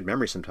live on good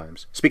memories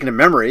sometimes. Speaking of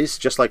memories,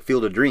 just like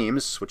Field of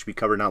Dreams, which we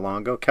covered not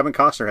long ago, Kevin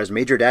Costner has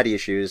major daddy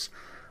issues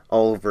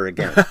all over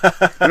again.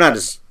 They're not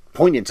as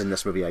poignant in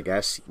this movie, I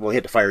guess. Well, he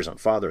had to fire his own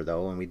father,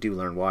 though, and we do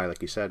learn why,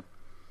 like you said.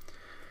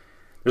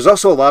 There's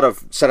also a lot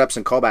of setups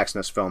and callbacks in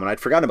this film, and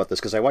I'd forgotten about this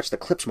because I watched the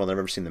clips more than I've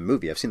ever seen the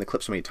movie. I've seen the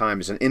clips so many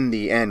times, and in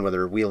the end, where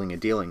they're wheeling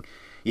and dealing,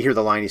 you hear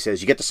the line he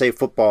says, you get to say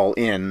football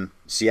in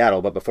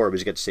Seattle, but before it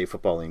was you get to say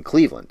football in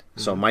Cleveland.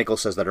 Mm-hmm. So Michael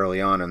says that early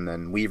on, and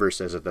then Weaver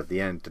says it at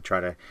the end to try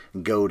to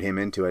goad him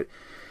into it.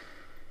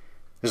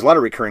 There's a lot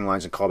of recurring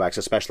lines and callbacks,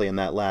 especially in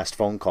that last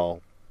phone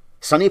call.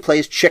 Sonny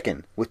plays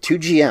chicken with 2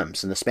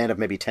 GMs in the span of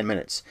maybe 10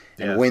 minutes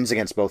and wins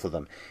against both of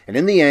them. And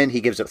in the end,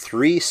 he gives up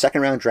 3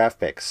 second-round draft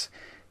picks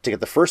to get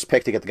the first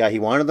pick to get the guy he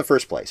wanted in the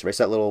first place. He writes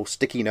that little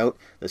sticky note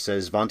that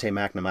says Vontae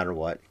Mack no matter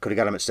what. Could have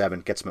got him at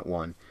 7, gets him at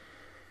 1.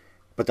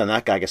 But then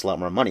that guy gets a lot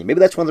more money. Maybe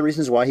that's one of the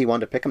reasons why he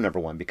wanted to pick him number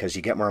 1, because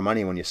you get more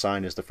money when you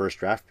sign as the first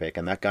draft pick,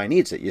 and that guy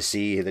needs it. You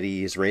see that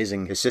he's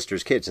raising his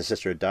sister's kids. His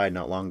sister had died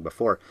not long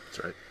before.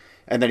 That's right.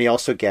 And then he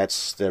also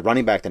gets the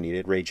running back they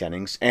needed, Ray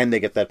Jennings, and they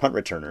get that punt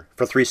returner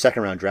for 3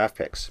 second-round draft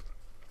picks.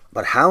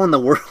 But how in the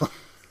world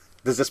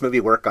does this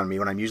movie work on me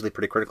when I'm usually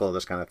pretty critical of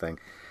this kind of thing?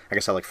 I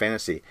guess I like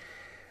fantasy.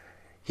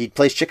 He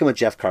plays chicken with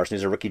Jeff Carson.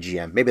 He's a rookie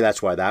GM. Maybe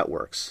that's why that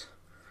works.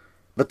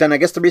 But then I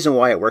guess the reason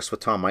why it works with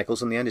Tom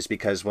Michaels in the end is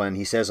because when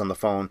he says on the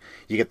phone,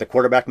 you get the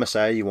quarterback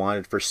messiah you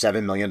wanted for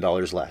 $7 million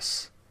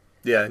less.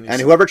 Yeah,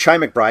 and whoever Chi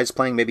McBride's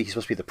playing, maybe he's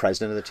supposed to be the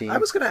president of the team. I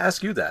was going to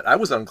ask you that. I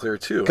was unclear,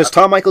 too. Because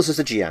Tom Michaels is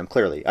the GM,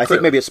 clearly. I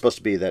think maybe it's supposed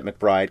to be that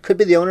McBride could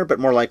be the owner, but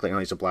more likely,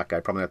 he's a black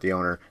guy, probably not the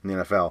owner in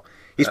the NFL.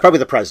 He's probably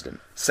the president.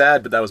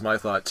 Sad, but that was my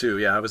thought, too.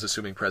 Yeah, I was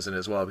assuming president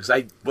as well, because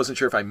I wasn't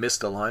sure if I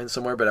missed a line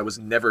somewhere, but I was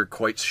never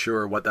quite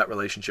sure what that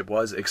relationship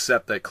was,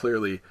 except that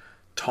clearly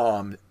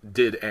Tom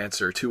did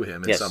answer to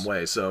him in some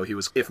way. So he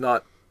was, if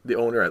not the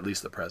owner, at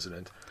least the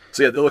president.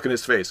 So yeah, the look in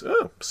his face,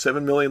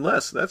 $7 million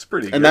less. That's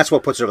pretty good. And that's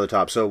what puts it over the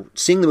top. So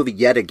seeing the movie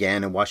yet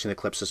again and watching the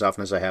clips as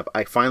often as I have,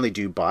 I finally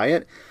do buy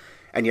it.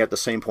 And yet at the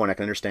same point, I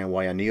can understand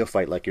why a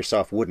neophyte like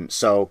yourself wouldn't.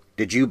 So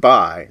did you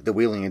buy the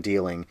wheeling and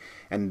dealing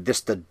and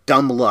just the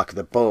dumb luck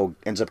that Bo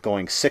ends up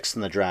going 6th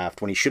in the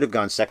draft when he should have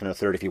gone 2nd or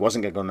 3rd if he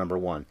wasn't going to go number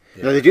 1?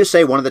 Yeah. Now, they do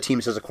say one of the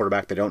teams has a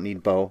quarterback. They don't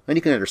need Bo. And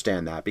you can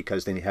understand that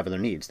because they have other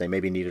needs. They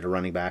maybe needed a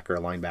running back or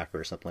a linebacker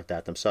or something like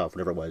that themselves,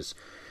 whatever it was,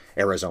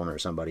 Arizona or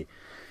somebody.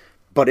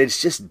 But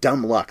it's just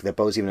dumb luck that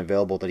Bo's even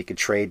available, that he could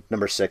trade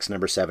number 6,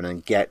 number 7,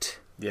 and get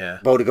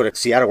Bo to go to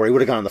Seattle, where he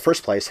would have gone in the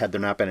first place had there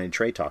not been any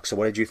trade talks. So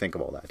what did you think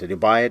of all that? Did you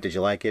buy it? Did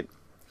you like it?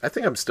 I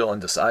think I'm still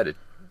undecided.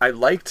 I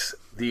liked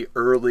the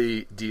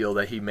early deal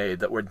that he made,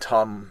 that when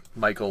Tom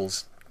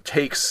Michaels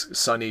takes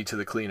Sonny to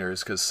the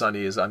cleaners, because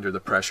Sonny is under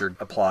the pressure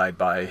applied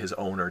by his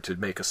owner to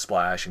make a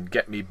splash and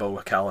get me Bo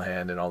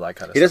Callahan and all that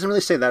kind of stuff. He doesn't really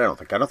say that, I don't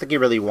think. I don't think he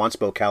really wants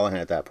Bo Callahan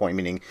at that point,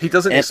 meaning he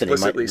doesn't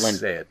explicitly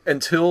say it.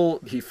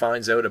 Until he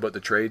finds out about the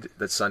trade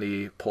that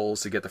Sonny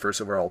pulls to get the first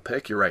overall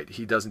pick, you're right,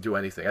 he doesn't do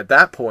anything. At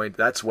that point,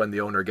 that's when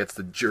the owner gets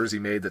the jersey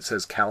made that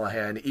says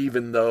Callahan,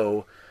 even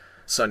though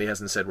Sonny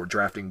hasn't said we're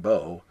drafting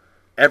Bo.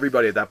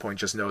 Everybody at that point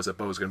just knows that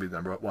Bo's going to be the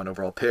number 1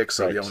 overall pick,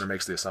 so the owner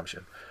makes the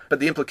assumption. But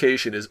the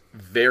implication is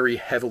very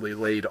heavily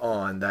laid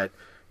on that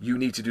you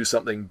need to do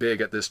something big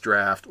at this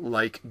draft,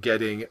 like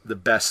getting the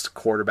best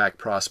quarterback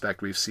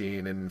prospect we've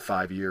seen in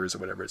 5 years or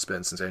whatever it's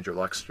been since Andrew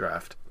Luck's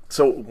draft.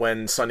 So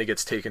when Sonny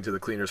gets taken to the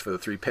cleaners for the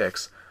 3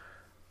 picks,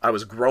 I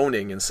was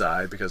groaning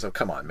inside because,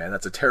 come on, man,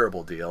 that's a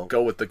terrible deal.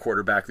 Go with the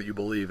quarterback that you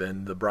believe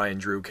in, the Brian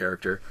Drew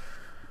character.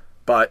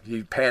 But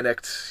he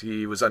panicked.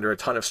 He was under a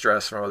ton of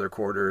stress from other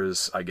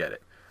quarters. I get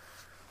it.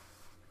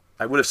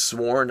 I would have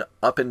sworn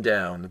up and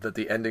down that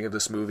the ending of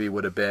this movie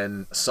would have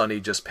been Sonny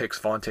just picks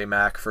Vontae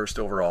Mack first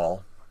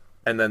overall,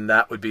 and then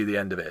that would be the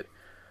end of it.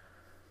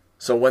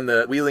 So when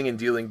the wheeling and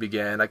dealing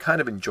began, I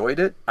kind of enjoyed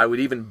it. I would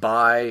even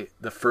buy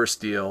the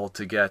first deal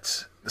to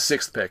get the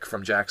 6th pick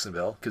from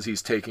Jacksonville, because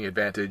he's taking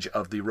advantage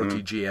of the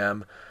rookie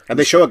GM. And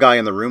they show a guy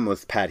in the room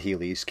with Pat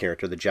Healy's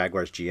character, the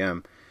Jaguars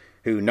GM,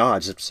 who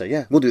nods to say,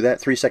 yeah, we'll do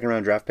that. 3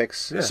 second-round draft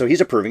picks. Yeah. So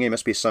he's approving. He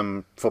must be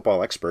some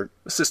football expert.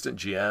 Assistant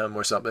GM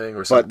or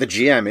something. But the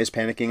GM is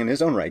panicking in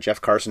his own right. Jeff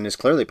Carson is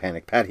clearly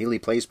panicked. Pat Healy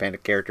plays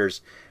panic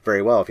characters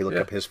very well if you look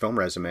up his film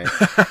resume.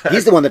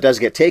 He's the one that does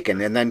get taken.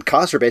 And then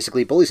Costner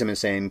basically bullies him and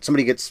saying,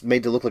 somebody gets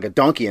made to look like a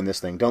donkey in this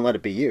thing. Don't let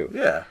it be you.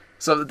 Yeah.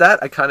 So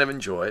that I kind of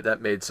enjoyed.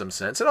 That made some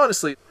sense. And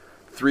honestly,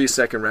 3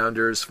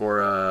 second-rounders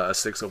for a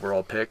 6th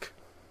overall pick.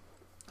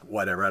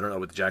 Whatever. I don't know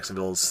what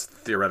Jacksonville's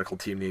theoretical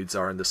team needs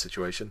are in this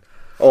situation.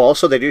 Oh,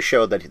 also they do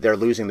show that they're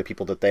losing the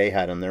people that they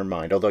had in their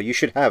mind. Although you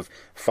should have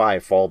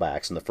 5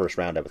 fallbacks in the first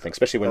round, I would think,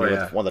 especially when you're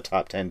with one of the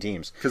top 10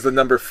 teams. Because the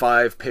number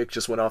 5 pick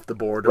just went off the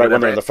board, or right whatever,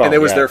 when they're on the phone, and it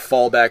was their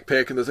fallback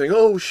pick, and they're saying,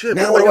 "Oh shit,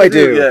 now what do I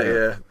do?"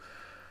 Yeah.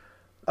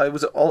 I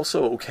was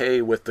also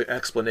okay with the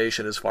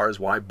explanation as far as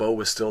why Bo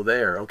was still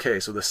there. Okay,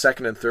 so the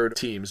 2nd and 3rd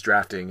teams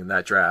drafting in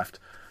that draft,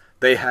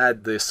 they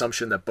had the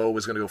assumption that Bo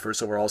was going to go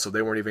first overall, so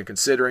they weren't even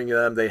considering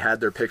them. They had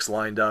their picks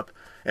lined up.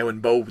 And when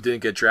Bo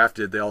didn't get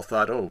drafted, they all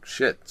thought, oh,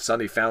 shit,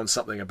 Sonny found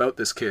something about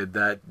this kid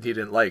that he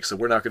didn't like, so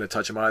we're not going to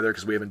touch him either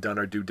because we haven't done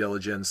our due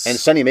diligence. And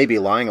Sonny may be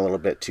lying a little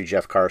bit to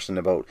Jeff Carson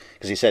about,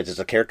 because he says it's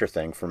a character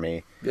thing for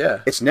me.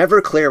 Yeah. It's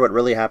never clear what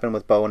really happened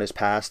with Bo in his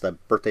past, the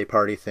birthday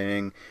party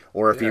thing,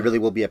 or if he really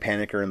will be a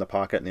panicker in the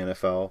pocket in the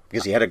NFL.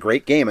 Because he had a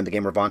great game in the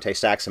game where Vontae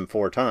sacks him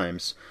 4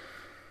 times.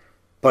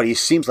 But he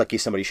seems like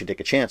he's somebody you should take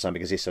a chance on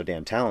because he's so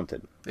damn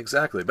talented.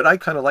 Exactly. But I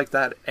kind of like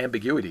that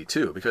ambiguity,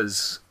 too,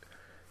 because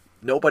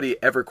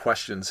nobody ever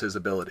questions his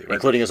ability. Right?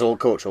 Including his old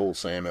coach, old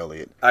Sam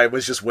Elliott. I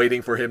was just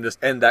waiting for him to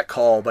end that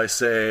call by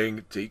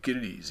saying, take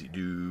it easy,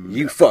 dude.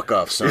 You fuck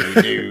off, Sonny,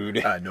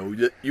 dude. I know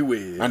that you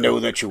will. I know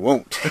that you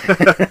won't.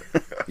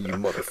 You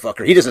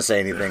motherfucker. He doesn't say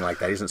anything like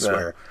that. He doesn't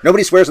swear.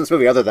 Nobody swears in this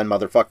movie other than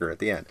motherfucker at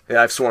the end.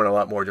 Yeah, I've sworn a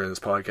lot more during this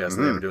podcast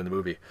than ever doing the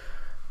movie.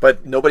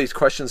 But nobody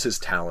questions his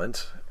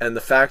talent, and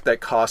the fact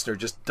that Costner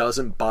just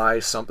doesn't buy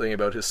something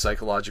about his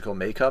psychological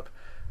makeup,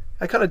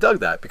 I kind of dug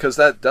that, because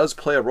that does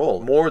play a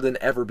role more than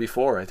ever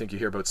before. I think you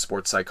hear about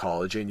sports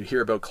psychology, and you hear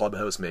about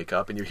clubhouse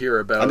makeup, and you hear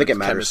about I think it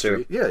matters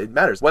chemistry. too. Yeah, it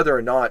matters. Whether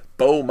or not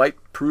Bo might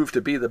prove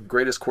to be the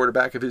greatest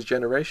quarterback of his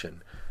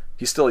generation.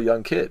 He's still a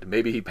young kid.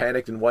 Maybe he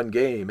panicked in one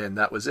game, and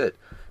that was it.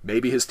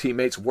 Maybe his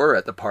teammates were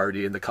at the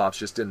party, and the cops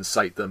just didn't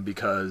cite them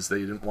because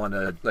they didn't want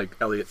to, like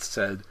Elliot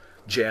said,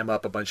 jam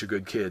up a bunch of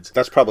good kids.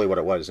 That's probably what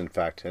it was, in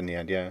fact, in the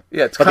end, yeah.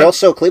 Yeah, it's but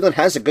also, Cleveland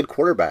has a good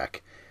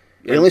quarterback.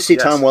 You only see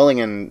yes. Tom Welling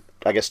in,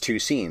 I guess, 2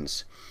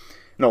 scenes.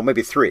 No,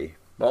 maybe 3.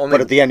 Well,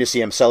 but at the end, you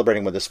see him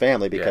celebrating with his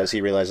family because he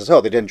realizes, oh,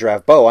 they didn't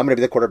draft Bo. I'm going to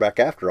be the quarterback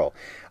after all.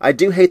 I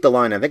do hate the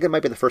line. I think it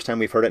might be the first time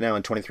we've heard it now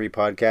in 23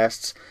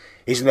 podcasts.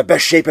 He's in the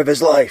best shape of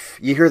his life.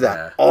 You hear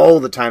that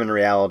all the time in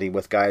reality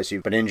with guys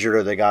who've been injured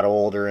or they got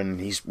older, and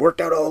he's worked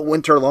out all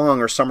winter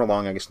long or summer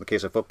long, I guess, in the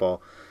case of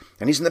football.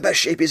 And he's in the best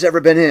shape he's ever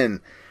been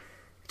in.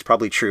 It's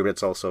probably true, but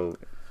it's also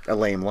a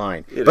lame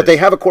line. But they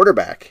have a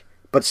quarterback.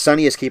 But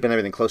Sonny is keeping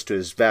everything close to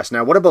his vest.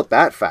 Now, what about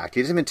that fact?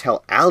 He doesn't even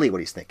tell Allie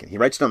what he's thinking. He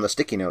writes it on the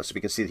sticky notes so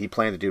we can see that he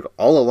planned to do it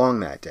all along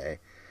that day.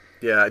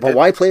 Yeah, but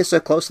why play it so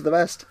close to the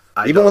vest?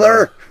 I Even with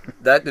her?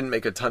 That didn't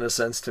make a ton of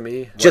sense to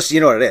me. Just, you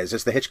know what it is.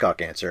 It's the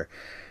Hitchcock answer.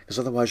 Because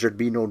otherwise there'd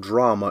be no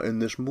drama in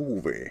this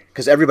movie.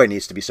 Because everybody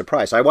needs to be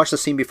surprised. I watched the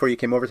scene before you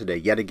came over today,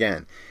 yet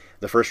again.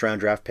 The first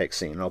round draft pick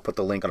scene. And I'll put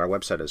the link on our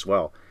website as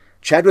well.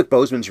 Chadwick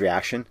Boseman's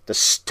reaction, the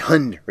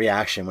stunned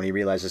reaction when he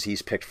realizes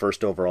he's picked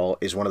first overall,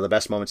 is one of the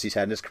best moments he's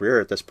had in his career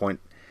at this point.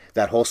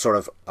 That whole sort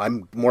of,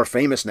 I'm more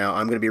famous now,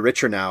 I'm going to be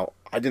richer now,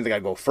 I didn't think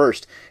I'd go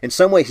first. In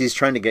some ways, he's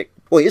trying to get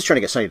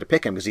Sonny to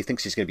pick him because he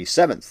thinks he's going to be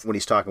 7th when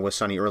he's talking with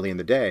Sonny early in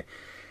the day.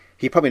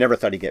 He probably never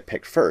thought he'd get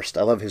picked first.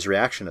 I love his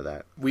reaction to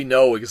that. We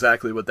know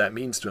exactly what that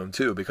means to him,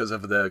 too, because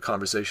of the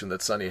conversation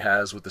that Sonny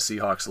has with the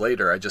Seahawks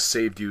later. I just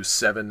saved you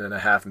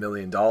 $7.5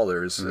 million,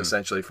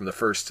 essentially, from the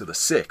 1st to the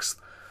 6th.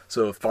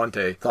 So if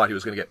Fonte thought he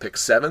was going to get picked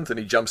 7th and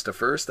he jumps to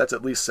 1st, that's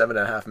at least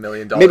 $7.5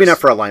 million. Maybe not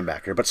for a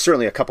linebacker, but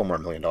certainly a couple more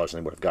 $1 million than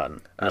he would have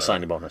gotten in a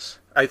signing bonus.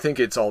 I think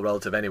it's all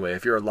relative anyway.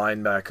 If you're a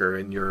linebacker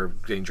and you're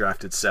getting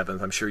drafted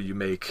 7th, I'm sure you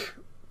make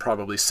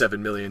probably $7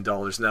 million.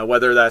 Now,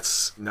 whether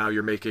that's now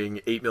you're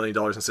making $8 million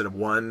instead of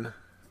 1,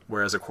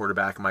 whereas a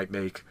quarterback might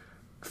make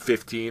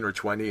 15 or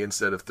 20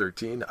 instead of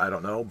 13, I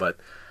don't know, but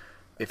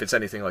if it's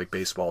anything like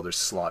baseball, there's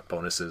slot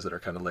bonuses that are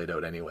kind of laid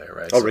out anyway,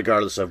 right? Oh, so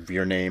regardless of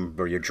your name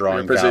or your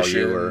drawing position,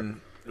 value? Or...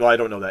 Well, I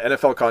don't know that.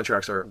 NFL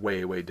contracts are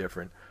way, way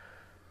different.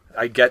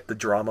 I get the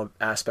drama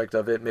aspect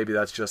of it. Maybe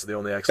that's just the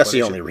only explanation. That's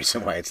the only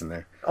reason why it's in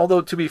there.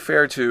 Although, to be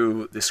fair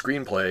to the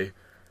screenplay,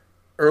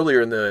 earlier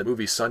in the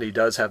movie, Sonny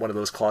does have one of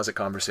those closet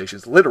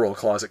conversations, literal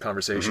closet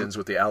conversations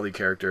with the Allie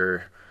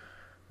character,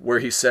 where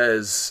he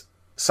says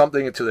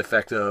something to the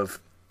effect of,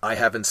 I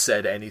haven't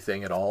said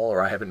anything at all,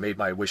 or I haven't made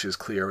my wishes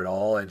clear at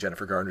all, and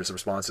Jennifer Garner's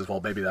response is,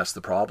 well, maybe that's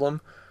the problem.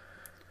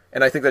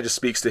 And I think that just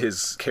speaks to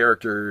his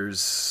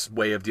character's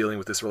way of dealing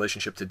with this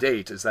relationship to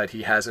date, is that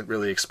he hasn't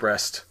really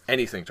expressed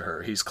anything to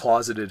her. He's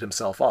closeted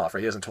himself off,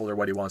 right? He hasn't told her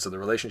what he wants of the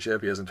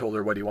relationship, he hasn't told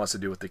her what he wants to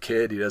do with the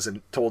kid, he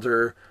hasn't told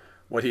her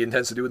what he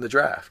intends to do in the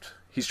draft.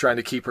 He's trying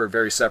to keep her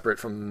very separate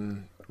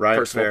from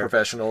personal,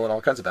 professional, and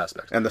all kinds of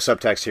aspects. And the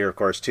subtext here, of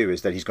course, too,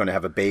 is that he's going to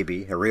have a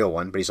baby, a real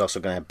one, but he's also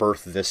going to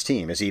birth this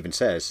team, as he even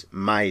says,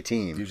 my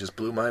team. You just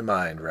blew my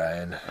mind,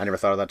 Ryan. I never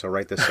thought of that till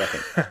right this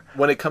second.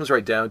 When it comes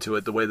right down to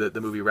it, the way that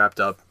the movie wrapped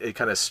up, it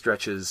kind of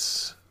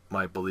stretches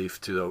my belief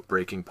to a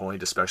breaking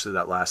point, especially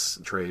that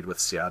last trade with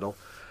Seattle.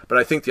 But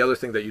I think the other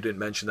thing that you didn't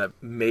mention that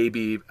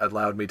maybe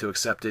allowed me to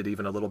accept it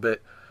even a little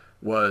bit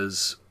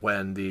was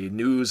when the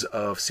news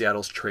of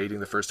Seattle's trading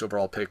the first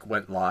overall pick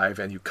went live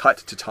and you cut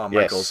to Tom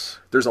Michaels.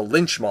 There's a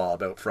lynch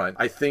mob out front.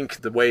 I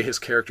think the way his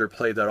character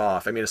played that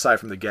off, I mean, aside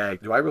from the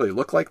gag, do I really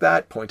look like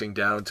that? Pointing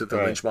down to the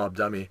lynch mob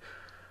dummy.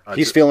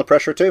 He's feeling the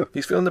pressure, too.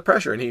 He's feeling the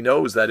pressure, and he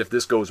knows that if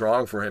this goes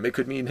wrong for him, it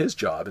could mean his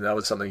job, and that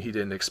was something he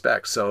didn't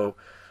expect. So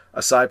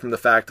aside from the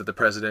fact that the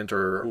president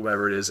or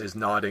whoever it is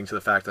nodding to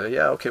the fact that,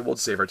 yeah, okay, we'll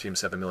save our team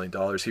 $7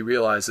 million, he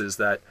realizes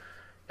that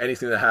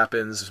anything that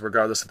happens,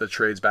 regardless of the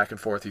trades back and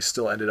forth, he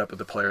still ended up with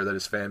the player that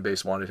his fan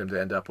base wanted him to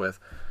end up with.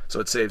 So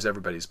it saves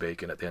everybody's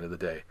bacon at the end of the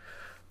day.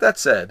 That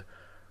said,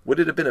 Would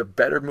it have been a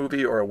better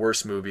movie or a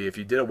worse movie if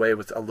you did away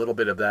with a little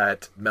bit of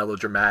that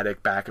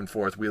melodramatic back and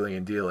forth wheeling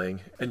and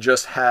dealing and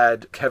just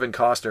had Kevin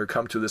Costner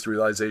come to this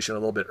realization a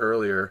little bit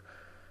earlier?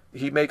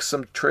 He makes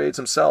some trades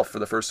himself for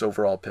the first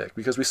overall pick,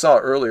 because we saw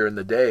earlier in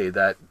the day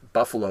that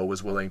Buffalo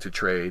was willing to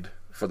trade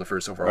for the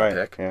first overall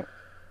pick. Yeah.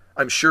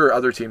 I'm sure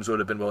other teams would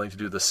have been willing to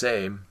do the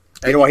same.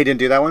 You know why he didn't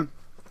do that one?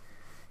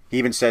 He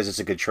even says it's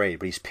a good trade,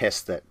 but he's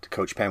pissed that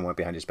Coach Penn went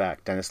behind his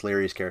back. Dennis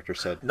Leary's character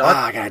said,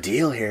 I got a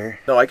deal here.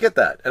 No, I get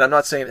that. And I'm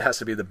not saying it has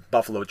to be the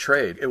Buffalo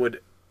trade. It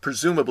would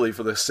presumably,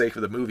 for the sake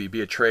of the movie, be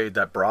a trade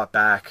that brought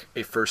back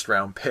a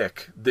first-round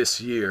pick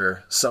this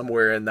year,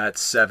 somewhere in that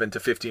 7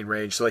 to 15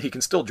 range, so that he can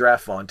still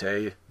draft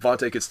Vontae.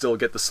 Vontae could still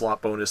get the slot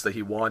bonus that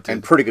he wanted.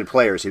 And pretty good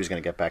players he was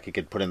going to get back. He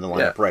could put in the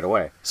lineup right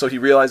away. So he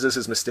realizes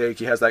his mistake.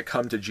 He has that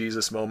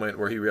come-to-Jesus moment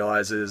where he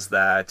realizes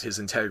that his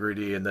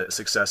integrity and the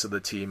success of the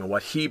team and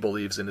what he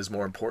believes in is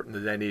more important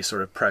than any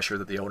sort of pressure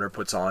that the owner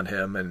puts on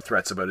him and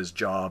threats about his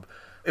job.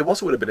 It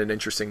also would have been an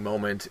interesting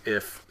moment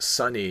if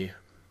Sonny,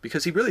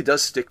 because he really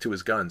does stick to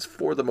his guns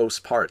for the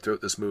most part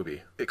throughout this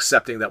movie,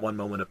 excepting that one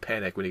moment of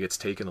panic when he gets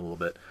taken a little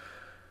bit.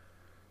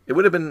 It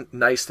would have been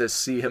nice to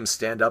see him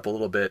stand up a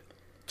little bit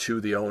to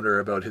the owner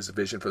about his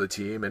vision for the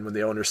team, and when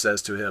the owner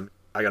says to him,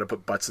 I got to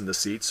put butts in the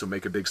seats, so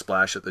make a big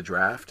splash at the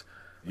draft.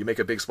 You make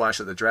a big splash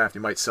at the draft,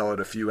 you might sell out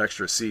a few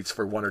extra seats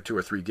for 1 or 2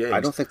 or 3 games. I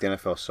don't think the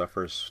NFL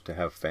suffers to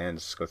have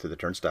fans go through the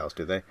turnstiles,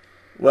 do they?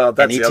 Well,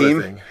 that's Any the other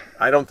team? thing.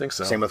 I don't think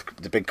so. Same with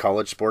the big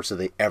college sports. Do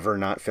they ever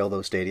not fill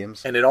those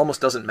stadiums? And it almost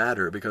doesn't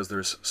matter because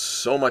there's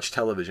so much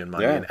television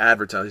money and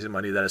advertising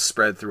money that is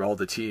spread through all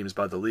the teams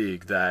by the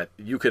league that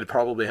you could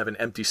probably have an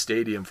empty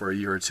stadium for a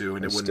year or two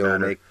and it wouldn't still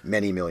matter. Make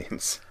many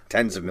millions,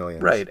 tens of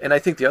millions. Right. And I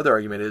think the other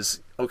argument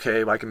is,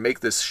 okay, I can make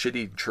this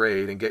shitty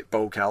trade and get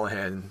Bo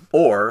Callahan,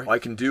 or I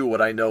can do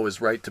what I know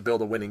is right to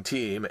build a winning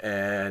team,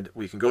 and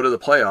we can go to the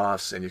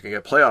playoffs and you can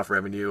get playoff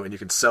revenue and you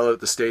can sell out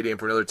the stadium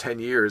for another 10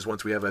 years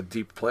once we have a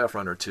deep playoff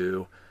run or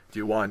two. Do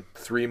you want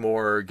 3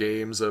 more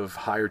games of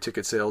higher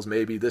ticket sales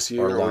maybe this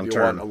year, or do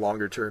you want a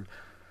longer term?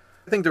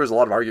 I think there was a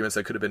lot of arguments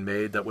that could have been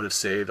made that would have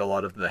saved a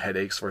lot of the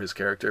headaches for his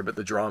character, but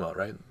the drama,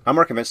 right? I'm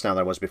more convinced now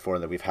than I was before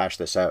that we've hashed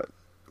this out,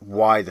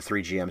 why the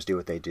 3 GMs do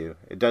what they do.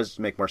 It does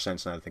make more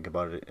sense now to think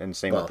about it, and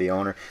same with the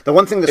owner. The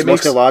one thing that's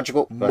most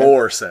illogical...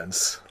 More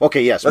sense.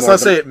 Okay, yes. Let's not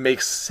say it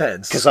makes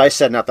sense. Because I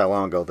said not that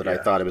long ago that I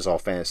thought it was all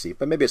fantasy,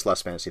 but maybe it's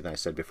less fantasy than I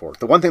said before.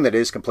 The one thing that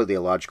is completely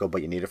illogical,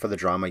 but you need it for the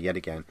drama yet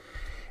again,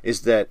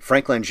 is that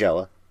Frank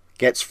Langella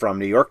gets from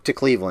New York to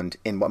Cleveland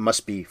in what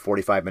must be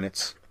 45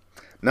 minutes.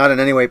 Not in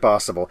any way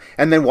possible.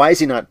 And then why is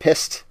he not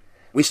pissed?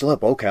 We still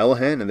have Bo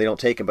Callahan and they don't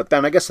take him. But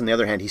then I guess on the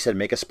other hand, he said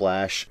make a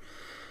splash.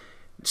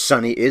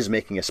 Sonny is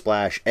making a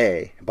splash,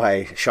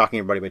 by shocking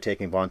everybody by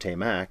taking Vontae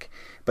Mack,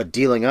 but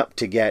dealing up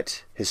to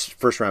get his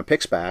first-round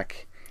picks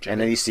back, and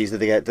then he sees that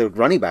they get the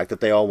running back that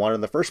they all wanted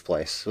in the first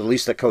place, at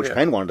least that Coach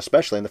Penn wanted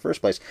especially in the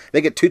first place.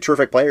 They get 2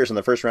 terrific players in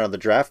the first round of the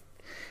draft,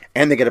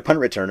 and they get a punt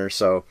returner,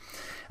 so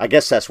I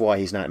guess that's why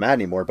he's not mad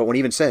anymore. But when he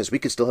even says, we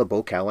could still have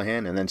Bo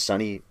Callahan, and then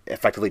Sonny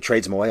effectively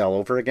trades him away all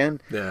over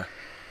again,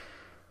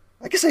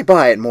 I guess I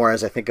buy it more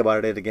as I think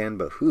about it again,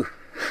 but whew.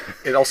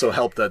 It also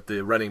helped that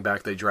the running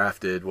back they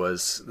drafted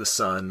was the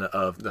son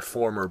of the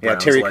former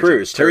Browns Terry legend.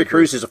 Crews. Terry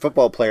Crews is a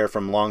football player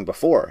from long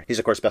before. He's,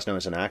 of course, best known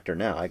as an actor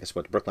now. I guess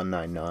with Brooklyn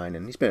Nine-Nine,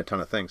 and he's been in a ton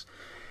of things.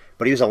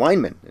 But he was a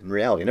lineman in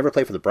reality. He never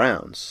played for the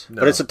Browns.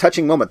 No. But it's a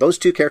touching moment. Those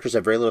 2 characters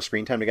have very little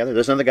screen time together.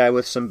 There's another guy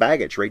with some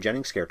baggage. Ray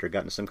Jennings' character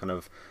got in some kind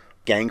of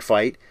gang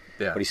fight.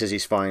 Yeah. But he says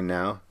he's fine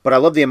now. But I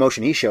love the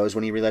emotion he shows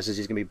when he realizes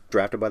he's going to be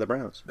drafted by the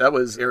Browns. That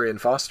was Arian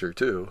Foster,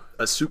 too.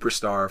 A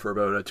superstar for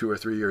about a 2 or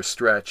 3 year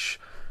stretch.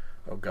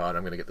 Oh, God,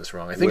 I'm going to get this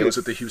wrong. I think it was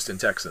with the Houston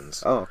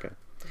Texans. Oh, okay.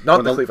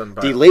 Not the Cleveland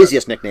Browns. The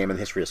laziest nickname in the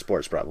history of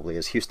sports, probably,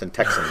 is Houston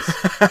Texans.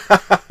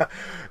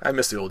 I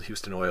miss the old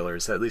Houston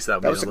Oilers. At least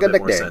that made a little bit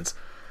more sense.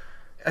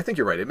 I think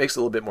you're right. It makes a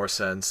little bit more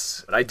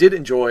sense. I did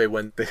enjoy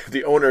when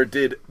the owner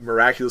did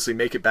miraculously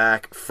make it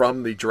back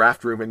from the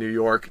draft room in New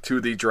York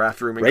to the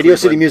draft room in Radio Cleveland.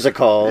 City Music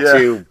Hall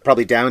to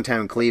probably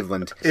downtown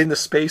Cleveland. In the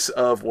space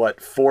of,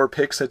 4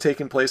 picks had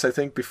taken place, I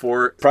think,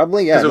 before...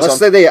 Probably, yeah. Let's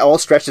say they all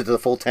stretched it to the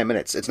full 10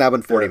 minutes. It's now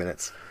been 40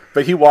 minutes.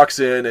 But he walks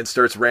in and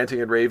starts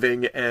ranting and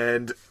raving,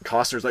 and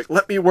Costner's like,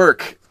 let me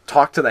work.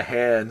 Talk to the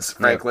hands,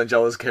 Frank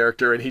Langella's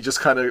character, and he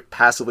just kind of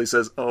passively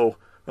says, oh,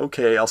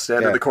 okay, I'll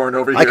stand in the corner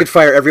over here. I could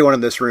fire everyone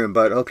in this room,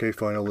 but okay,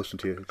 fine, I'll listen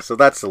to you. So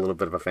that's a little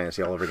bit of a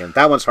fantasy all over again.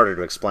 That one's harder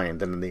to explain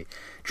than the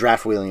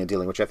draft wheeling and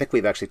dealing, which I think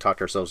we've actually talked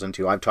ourselves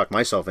into. I've talked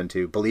myself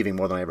into believing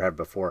more than I ever have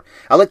before.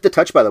 I like the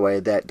touch, by the way,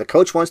 that the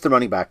coach wants the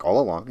running back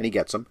all along, and he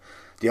gets him.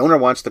 The owner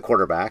wants the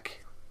quarterback,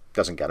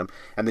 doesn't get him,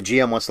 and the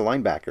GM wants the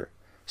linebacker.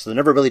 So they're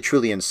never really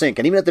truly in sync.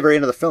 And even at the very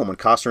end of the film, when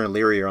Costner and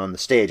Leary are on the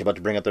stage, about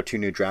to bring up their 2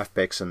 new draft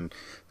picks, and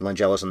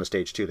Langella's on the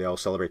stage too, they all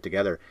celebrate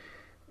together,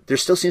 there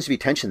still seems to be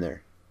tension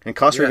there. And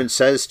Costner even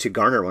says to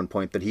Garner at one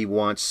point that he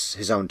wants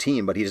his own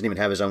team, but he doesn't even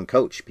have his own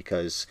coach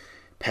because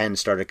Penn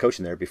started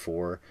coaching there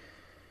before.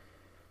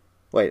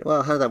 Wait,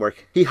 well, how did that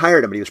work? He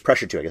hired him, but he was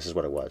pressured to, I guess is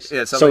what it was.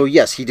 Yeah, so,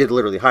 yes, he did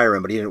literally hire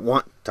him, but he didn't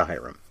want to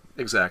hire him.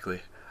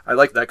 Exactly. I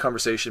like that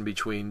conversation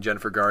between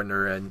Jennifer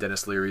Garner and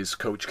Dennis Leary's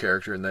coach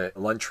character in the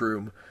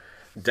lunchroom.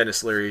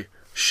 Dennis Leary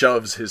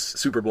shoves his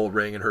Super Bowl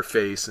ring in her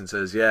face and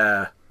says,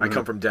 yeah, I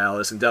come from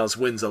Dallas, and Dallas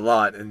wins a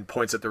lot, and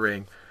points at the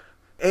ring.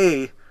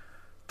 A,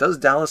 does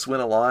Dallas win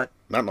a lot?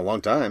 Not in a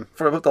long time.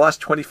 For about the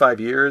last 25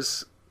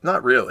 years?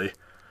 Not really.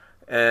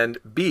 And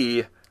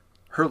B,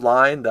 her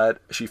line that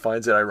she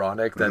finds it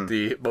ironic that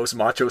the most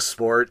macho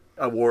sport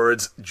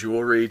awards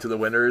jewelry to the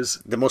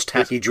winners. The most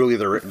tacky jewelry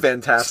there is.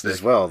 Fantastic.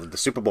 As well. The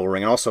Super Bowl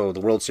ring and also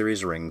the World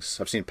Series rings.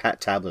 I've seen Pat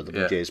Tabler, the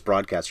Blue Jays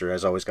broadcaster,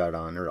 has always got it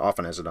on, or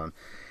often has it on.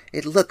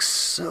 It looks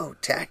so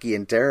tacky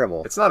and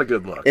terrible. It's not a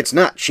good look. It's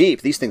not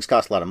cheap. These things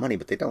cost a lot of money,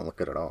 but they don't look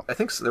good at all. I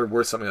think they're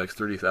worth something like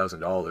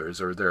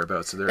 $30,000 or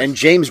thereabouts. So and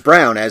James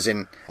Brown, as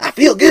in, I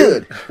feel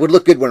good, would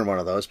look good wearing one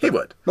of those. But he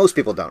would. Most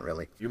people don't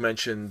really. You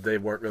mentioned they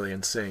weren't really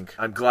in sync.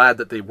 I'm glad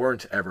that they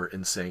weren't ever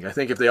in sync. I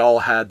think if they all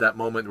had that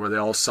moment where they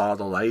all saw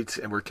the light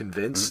and were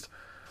convinced,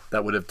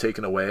 that would have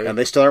taken away. And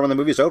they still are when the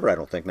movie's over, I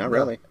don't think. Not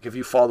really. If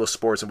you follow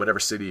sports in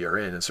whatever city you're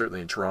in, and certainly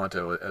in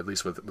Toronto, at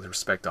least with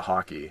respect to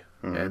hockey,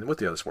 and with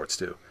the other sports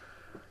too,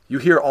 you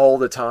hear all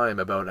the time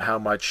about how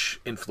much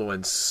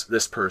influence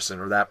this person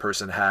or that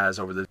person has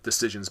over the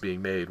decisions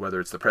being made, whether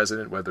it's the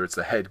president, whether it's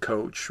the head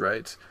coach,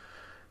 right?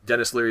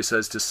 Dennis Leary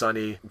says to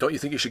Sonny, don't you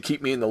think you should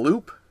keep me in the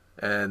loop?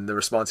 And the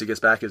response he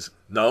gets back is,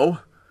 no.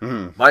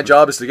 My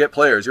job is to get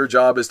players. Your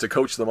job is to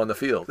coach them on the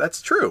field.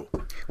 That's true.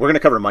 We're going to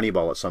cover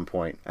Moneyball at some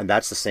point, and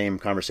that's the same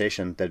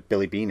conversation that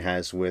Billy Beane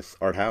has with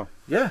Art Howe.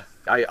 Yeah.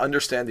 I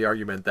understand the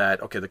argument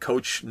that, okay, the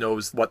coach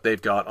knows what they've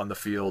got on the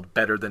field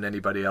better than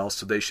anybody else,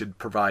 so they should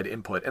provide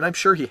input. And I'm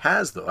sure he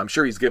has, though. I'm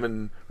sure he's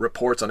given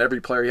reports on every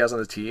player he has on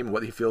the team,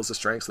 what he feels the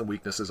strengths and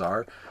weaknesses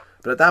are.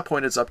 But at that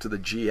point, it's up to the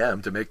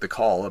GM to make the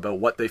call about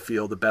what they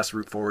feel the best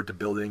route forward to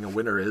building a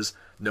winner is,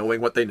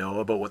 knowing what they know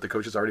about what the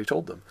coach has already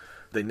told them.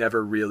 They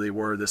never really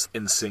were this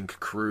in-sync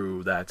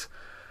crew that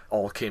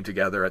all came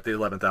together at the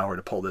 11th hour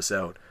to pull this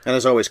out. And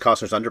as always,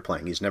 Costner's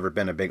underplaying. He's never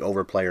been a big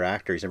overplayer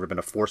actor. He's never been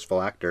a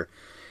forceful actor.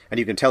 And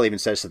you can tell he even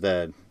says to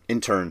the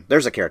intern,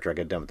 there's a character I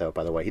got done with, though,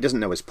 by the way. He doesn't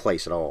know his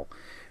place at all.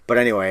 But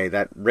anyway,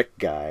 that Rick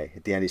guy,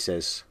 at the end he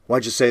says,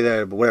 why'd you say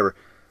that? Whatever.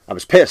 I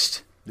was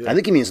pissed. Yeah. I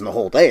think he means in the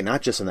whole day,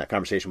 not just in that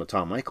conversation with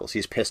Tom Michaels.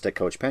 He's pissed at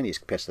Coach Penn. He's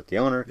pissed at the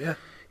owner. Yeah.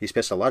 He's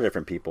pissed at a lot of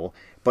different people.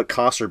 But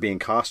Costner, being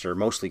Costner,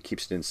 mostly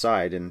keeps it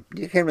inside. And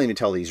you can't really even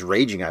tell that he's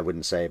raging, I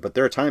wouldn't say. But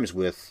there are times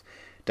with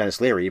Dennis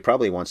Leary, he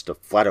probably wants to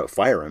flat out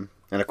fire him.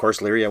 And of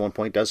course, Leary at one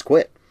point does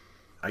quit.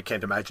 I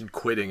can't imagine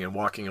quitting and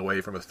walking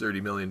away from a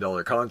 $30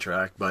 million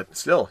contract, but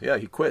still, yeah,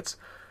 he quits.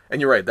 And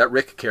you're right, that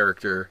Rick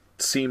character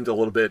seemed a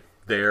little bit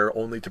there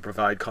only to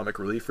provide comic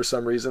relief for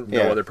some reason.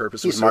 Yeah. No other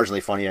purpose. He's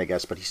marginally funny, I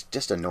guess, but he's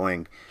just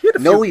annoying. He had a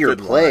few Know your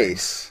good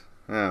place.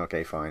 Oh,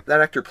 okay, fine.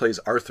 That actor plays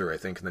Arthur, I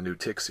think, in the new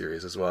Tick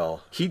series as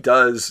well. He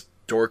does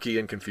dorky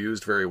and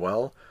confused very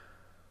well.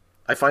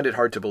 I find it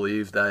hard to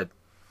believe that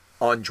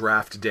on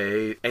draft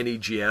day, any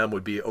GM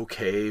would be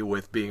okay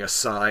with being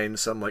assigned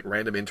some like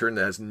random intern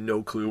that has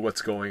no clue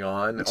what's going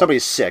on. And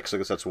somebody's sick, so I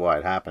guess that's why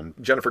it happened.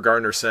 Jennifer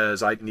Garner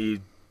says, I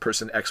need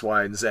person X,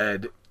 Y, and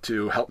Z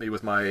to help me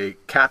with my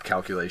cap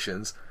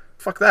calculations.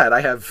 Fuck that.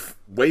 I have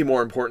way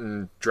more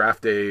important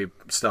draft day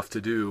stuff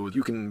to do.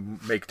 You can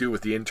make do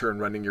with the intern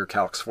running your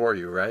calcs for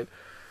you, right?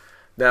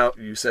 Now,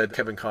 you said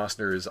Kevin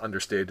Costner is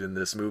understated in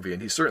this movie,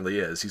 and he certainly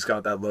is. He's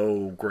got that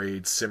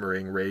low-grade,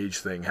 simmering rage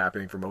thing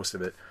happening for most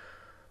of it.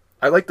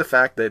 I like the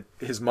fact that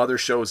his mother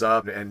shows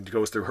up and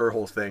goes through her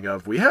whole thing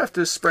of, we have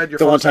to spread your...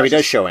 The one time he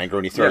does show anger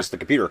and he throws the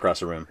computer across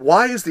the room.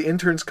 Why is the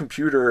intern's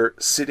computer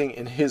sitting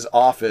in his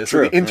office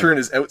and the intern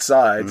is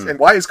outside? And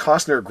why is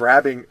Costner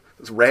grabbing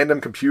this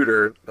random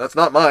computer? That's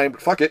not mine,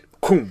 but fuck it.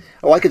 Boom.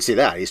 Oh, I could see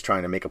that. He's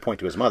trying to make a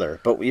point to his mother.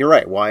 But you're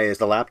right. Why is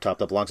the laptop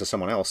that belongs to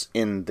someone else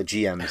in the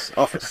GM's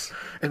office?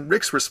 And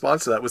Rick's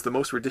response to that was the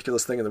most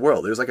ridiculous thing in the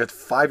world. It was like a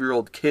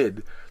 5-year-old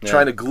kid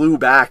trying to glue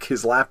back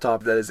his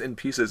laptop that is in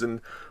pieces,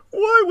 and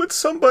why would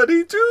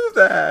somebody do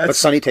that? But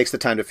Sonny takes the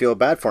time to feel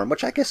bad for him,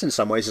 which I guess in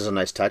some ways is a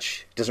nice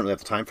touch. He doesn't really have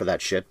the time for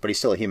that shit, but he's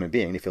still a human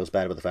being. He feels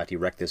bad about the fact he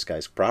wrecked this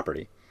guy's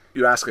property.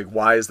 You ask, like,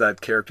 why is that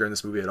character in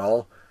this movie at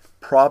all?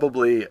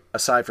 Probably,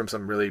 aside from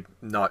some really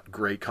not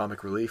great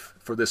comic relief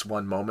for this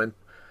one moment,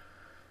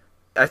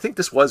 I think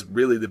this was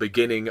really the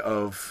beginning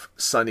of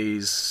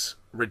Sonny's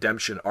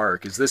redemption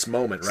arc, is this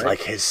moment, right? It's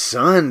like his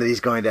son that he's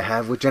going to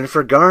have with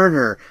Jennifer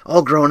Garner,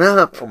 all grown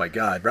up. Oh my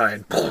God,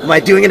 Ryan. Am I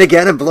doing it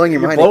again? I'm blowing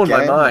your mind You're blowing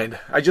again. my mind.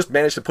 I just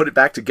managed to put it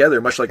back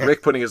together, much like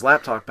Rick putting his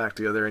laptop back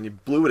together, and you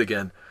blew it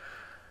again.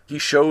 He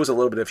shows a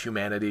little bit of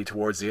humanity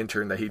towards the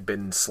intern that he'd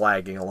been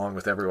slagging along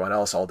with everyone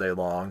else all day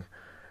long.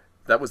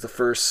 That was the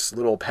first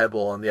little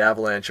pebble on the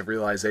avalanche of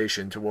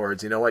realization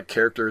towards, you know what,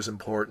 character is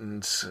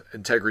important,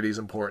 integrity is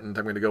important.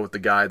 I'm going to go with the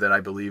guy that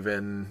I believe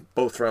in,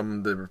 both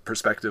from the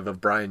perspective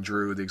of Brian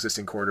Drew, the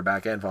existing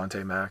quarterback, and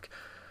Vontae Mack.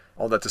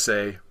 All that to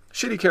say,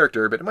 shitty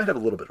character, but it might have a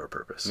little bit of a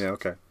purpose. Yeah,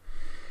 okay.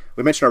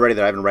 We mentioned already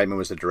that Ivan Reitman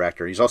was the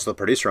director. He's also the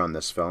producer on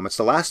this film. It's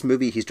the last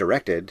movie he's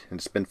directed, and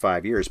it's been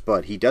 5 years,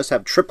 but he does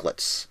have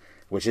triplets.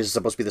 which is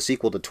supposed to be the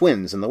sequel to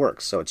Twins in the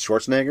works. So it's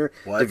Schwarzenegger,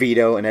 What?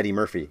 DeVito, and Eddie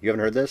Murphy. You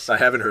haven't heard this? I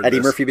haven't heard Eddie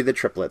this. Murphy be the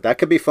triplet. That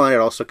could be fun. It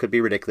also could be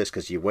ridiculous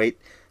because you wait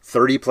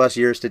 30 plus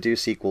years to do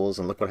sequels,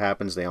 and look what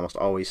happens. They almost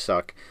always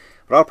suck.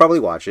 But I'll probably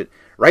watch it.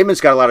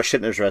 Reitman's got a lot of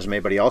shit in his resume,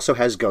 but he also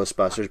has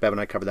Ghostbusters. Bev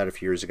and I covered that a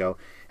few years ago.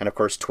 And of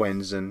course,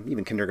 Twins, and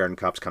even Kindergarten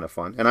Cop's kind of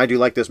fun. And I do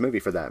like this movie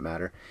for that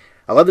matter.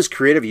 I love his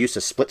creative use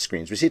of split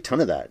screens. We see a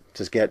ton of that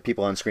to get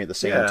people on screen at the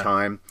same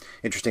time.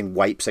 Interesting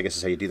wipes, I guess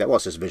is how you do that. Well,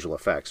 it's just visual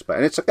effects.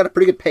 And it's got a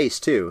pretty good pace,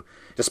 too.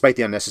 Despite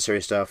the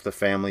unnecessary stuff, the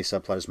family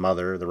subplot, his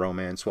mother, the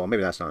romance. Well,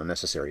 maybe that's not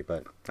unnecessary,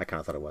 but I kind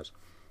of thought it was.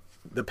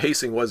 The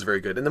pacing was very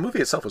good. And the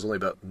movie itself was only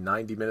about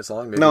 90 minutes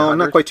long. Maybe No, 100.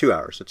 not quite 2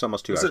 hours. It's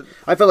almost 2 Was hours. it-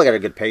 I felt like I had a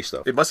good pace,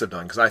 though. It must have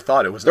done, because I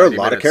thought it was There are a 90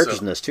 lot of minutes, characters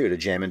so- in this, too, to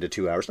jam into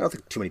 2 hours. I don't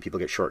think too many people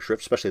get short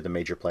shrift, especially the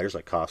major players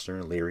like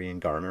Costner, Leary, and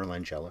Garner, and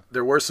Langella.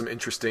 There were some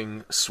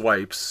interesting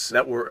swipes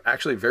that were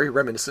actually very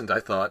reminiscent, I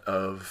thought,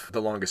 of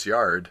The Longest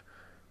Yard.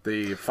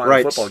 The final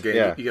Right, football game,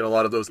 yeah. you get a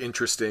lot of those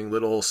interesting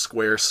little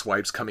square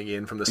swipes coming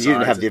in from the sides. You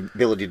didn't have the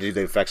ability to do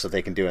the effects that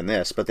they can do in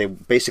this, but they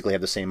basically have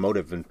the same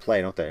motive in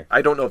play, don't they?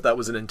 I don't know if that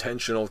was an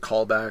intentional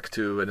callback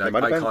to an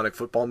might have been. iconic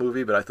football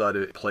movie, but I thought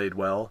it played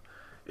well.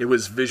 It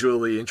was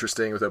visually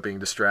interesting without being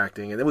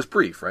distracting, and it was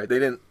brief, right? They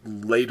didn't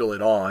ladle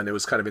it on. It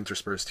was kind of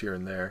interspersed here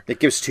and there. It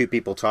gives 2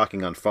 people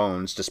talking on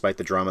phones, despite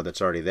the drama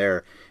that's already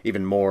there,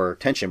 even more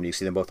tension when you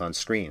see them both on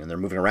screen, and they're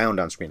moving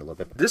around on screen a little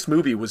bit. This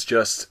movie was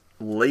just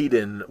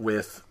laden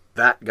with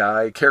that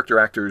guy, character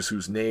actors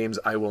whose names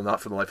I will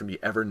not for the life of me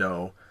ever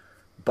know.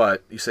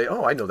 But you say,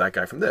 oh, I know that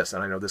guy from this,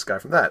 and I know this guy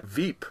from that.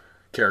 Veep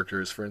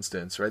characters, for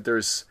instance, right?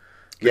 There's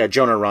Yeah,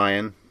 Jonah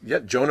Ryan,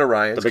 Jonah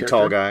Ryan, the big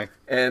tall guy.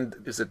 And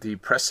is it the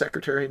press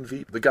secretary in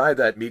Veep? The guy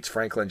that meets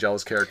Frank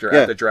Langella's character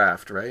Yeah. at the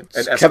draft, right?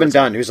 And Kevin escorts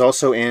Dunn, him. who's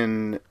also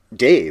in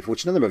Dave,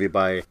 which is another movie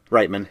by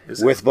Reitman,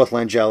 Is it? with both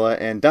Langella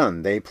and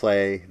Dunn. They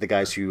play the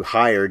guys who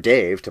hire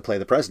Dave to play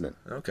the president.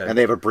 Okay. And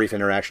they have a brief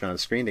interaction on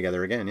screen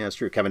together again. Yeah, it's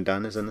true. Kevin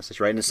Dunn is in this,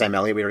 right? And Sam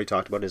Elliott, we already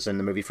talked about, is in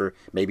the movie for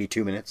maybe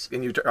 2 minutes.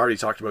 And you already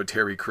talked about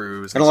Terry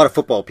Crews. And a lot of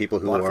football people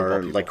who A lot of football are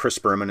people. like Chris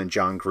Berman and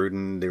John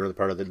Gruden. They were the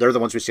part of they're the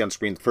ones we see on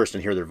screen first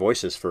and hear their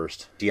voices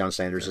first. Deion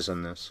Sanders is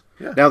in this.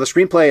 Yeah. Now the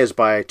screenplay is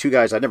by 2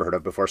 guys I'd never heard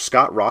of before,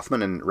 Scott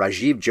Rothman and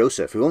Rajiv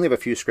Joseph, who only have a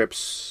few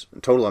scripts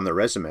total on their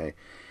resume.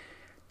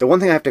 The one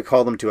thing I have to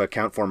call them to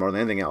account for more than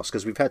anything else,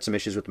 because we've had some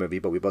issues with the movie,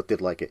 but we both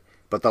did like it.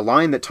 But the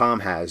line that Tom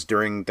has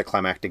during the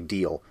climactic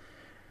deal,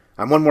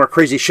 "I'm one more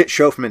crazy shit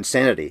show from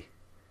Insanity."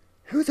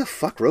 Who the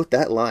fuck wrote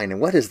that line, and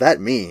what does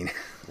that mean?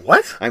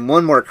 What? I'm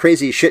one more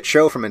crazy shit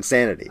show from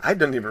Insanity. I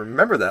didn't even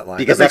remember that line.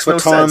 Because That that's what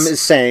makes no Tom sense.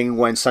 is saying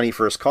when Sonny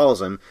first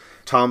calls him.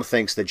 Tom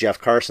thinks that Jeff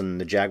Carson,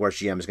 the Jaguars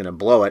GM, is going to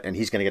blow it, and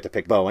he's going to get to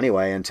pick Bo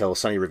anyway until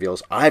Sonny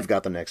reveals, I've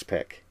got the next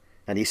pick.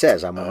 And he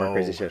says, I'm one more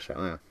crazy shit show.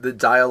 Yeah. The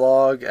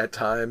dialogue at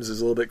times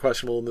is a little bit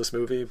questionable in this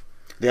movie.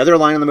 The other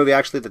line in the movie,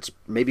 actually, that's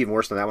maybe even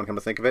worse than that one, come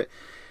to think of it,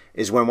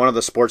 is when one of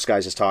the sports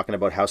guys is talking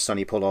about how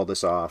Sonny pulled all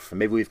this off. And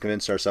maybe we've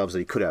convinced ourselves that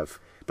he could have.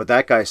 But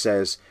that guy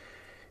says,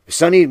 if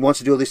Sonny wants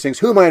to do all these things,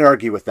 who might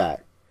argue with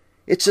that?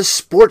 It's a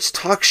sports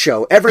talk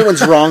show.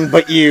 Everyone's wrong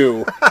but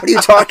you. What are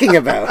you talking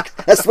about?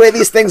 That's the way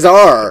these things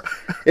are.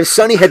 If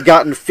Sonny had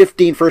gotten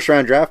 15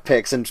 first-round draft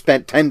picks and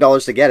spent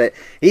 $10 to get it,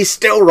 he's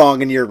still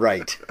wrong and you're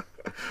right.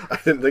 I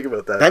didn't think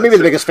about that. That may be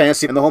the biggest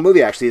fantasy in the whole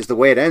movie, actually, is the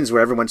way it ends,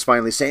 where everyone's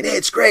finally saying, hey,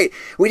 it's great.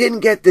 We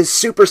didn't get this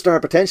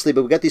superstar potentially,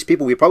 but we got these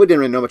people we probably didn't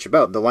really know much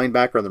about, the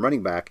linebacker and the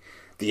running back.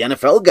 The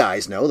NFL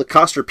guys know. The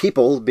Coster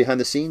people behind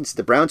the scenes,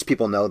 the Browns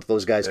people know that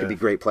those guys could be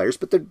great players,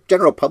 but the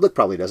general public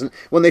probably doesn't.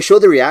 When they show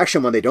the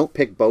reaction when they don't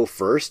pick Bo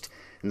first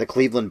in the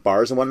Cleveland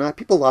bars and whatnot,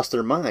 people lost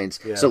their minds.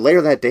 Yeah. So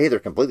later that day, they're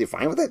completely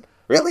fine with it?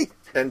 Really?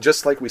 And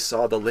just like we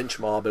saw the lynch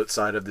mob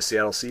outside of the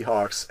Seattle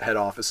Seahawks head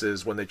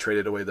offices when they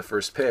traded away the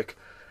first pick,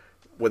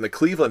 when the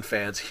Cleveland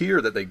fans hear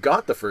that they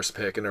got the first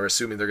pick and are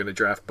assuming they're going to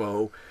draft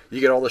Bo,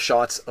 you get all the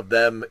shots of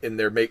them in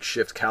their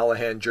makeshift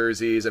Callahan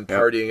jerseys and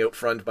partying out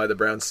front by the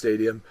Browns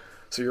Stadium.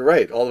 So you're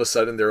right. All of a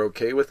sudden, they're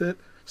okay with it.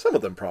 Some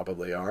of them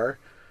probably are.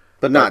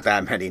 But not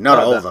that many. Not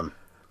all of them.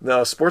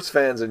 No, sports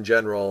fans in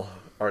general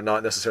are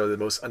not necessarily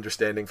the most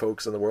understanding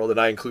folks in the world, and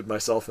I include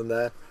myself in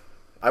that.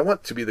 I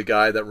want to be the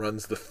guy that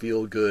runs the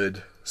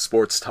feel-good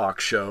sports talk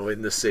show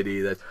in the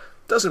city that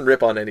doesn't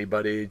rip on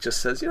anybody,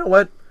 just says, you know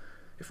what?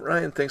 If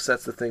Ryan thinks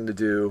that's the thing to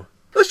do,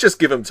 let's just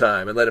give him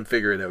time and let him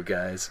figure it out,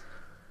 guys.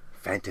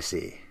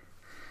 Fantasy.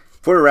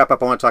 Before we wrap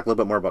up, I want to talk a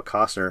little bit more about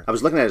Costner. I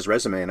was looking at his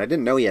resume, and I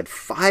didn't know he had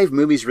 5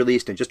 movies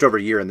released in just over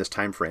a year in this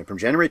time frame, from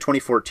January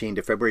 2014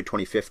 to February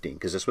 2015,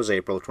 because this was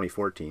April of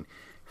 2014.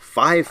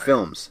 5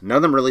 films. None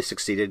of them really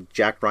succeeded.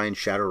 Jack Bryan's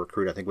Shadow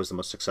Recruit, I think, was the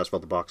most successful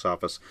at the box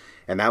office,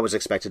 and that was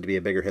expected to be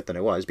a bigger hit than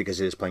it was, because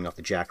it is playing off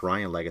the Jack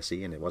Ryan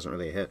legacy, and it wasn't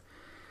really a hit.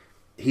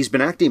 He's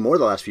been acting more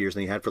the last few years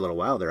than he had for a little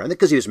while there. I think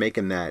because he was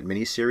making that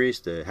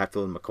miniseries, the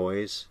Hatfields and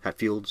McCoys, That's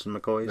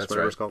whatever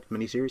right. it's called,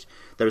 miniseries.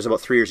 There was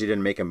about 3 years he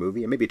didn't make a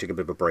movie, and maybe he took a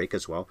bit of a break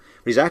as well.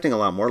 But he's acting a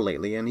lot more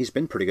lately, and he's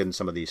been pretty good in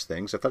some of these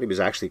things. I thought he was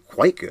actually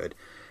quite good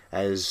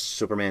as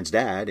Superman's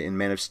dad in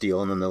Man of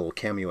Steel, and then the little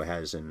cameo he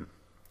has in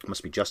It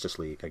must be Justice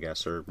League, I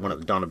guess, or one of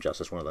the Dawn of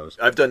Justice, one of those.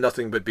 I've done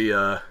nothing but be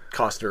a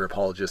Costner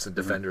apologist and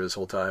defender this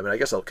whole time, and I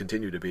guess I'll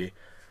continue to be.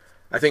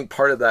 I think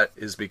part of that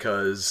is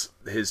because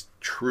his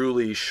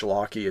truly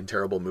schlocky and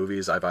terrible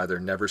movies I've either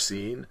never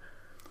seen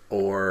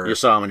or... You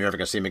saw him and you're never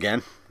going to see him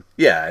again?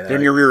 Yeah. They're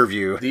in your rear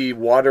view. The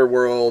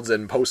Waterworlds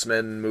and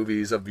Postmen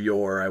movies of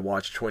yore I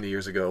watched 20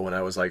 years ago when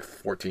I was like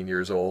 14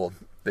 years old.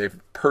 They've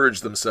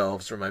purged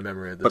themselves from my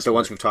memory at this But the point.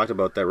 ones we've talked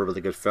about that were really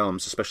good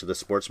films, especially the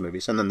sports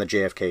movies, and then the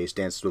JFKs,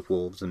 Dances with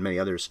Wolves, and many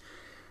others,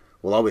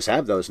 we'll always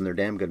have those, and they're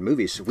damn good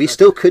movies. Exactly. We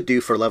still could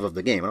do For Love of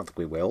the Game. I don't think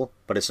we will,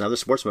 but it's another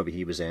sports movie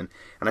he was in,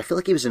 and I feel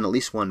like he was in at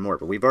least one more,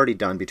 but we've already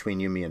done, between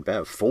you, me, and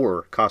Bev,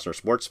 4 Costner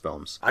sports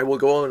films. I will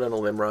go on a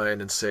limb, Ryan,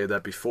 and say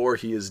that before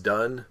he is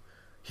done,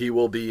 he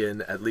will be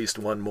in at least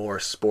one more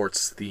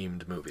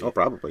sports-themed movie. Oh,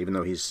 probably, even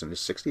though he's in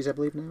his 60s, I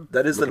believe, now.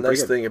 That is the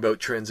nice thing about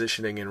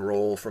transitioning in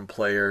role from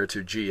player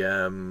to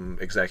GM,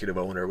 executive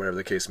owner, whatever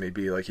the case may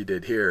be, like he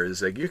did here,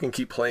 is like you can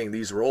keep playing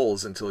these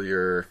roles until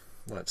you're,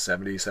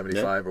 70,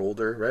 75 or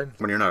older, right?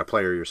 When you're not a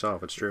player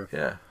yourself, it's true.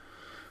 Yeah.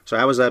 So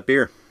how was that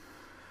beer?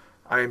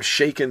 I am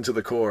shaken to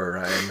the core,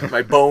 Ryan.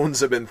 My bones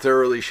have been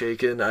thoroughly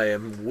shaken. I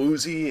am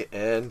woozy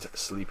and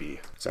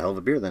sleepy. It's a hell of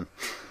a beer, then.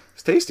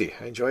 It's tasty.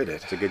 I enjoyed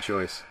it. It's a good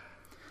choice.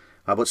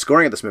 How about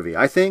scoring of this movie?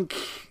 I think,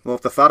 well,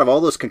 if the thought of all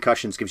those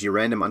concussions gives you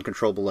random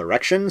uncontrollable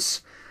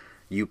erections,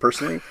 you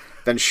personally,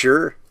 then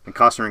sure. And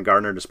Costner and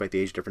Gardner, despite the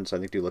age difference, I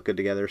think do look good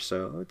together,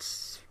 so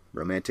it's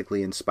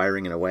romantically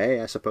inspiring in a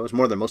way, I suppose,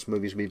 more than most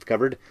movies we've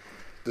covered.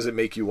 Does it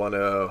make you want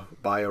to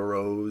buy a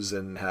rose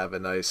and have a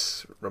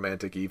nice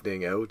romantic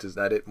evening out? Is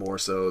that it more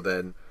so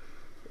than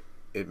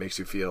it makes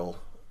you feel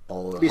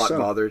all hot and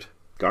bothered?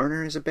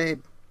 Garner is a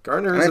babe.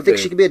 Garner is and a I think babe.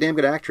 she could be a damn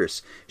good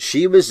actress.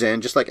 She was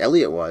in, just like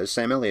Elliot was,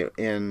 Sam Elliott,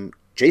 in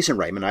Jason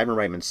Reitman, Ivan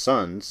Reitman's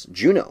son's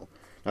Juno,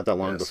 not that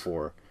long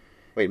before.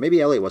 Wait,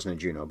 maybe Elliot wasn't in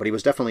Juno, but he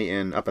was definitely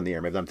in Up in the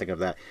Air. Maybe I'm thinking of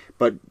that.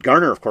 But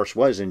Garner, of course,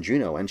 was in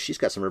Juno, and she's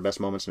got some of her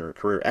best moments in her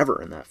career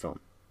ever in that film.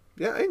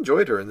 Yeah, I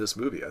enjoyed her in this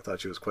movie. I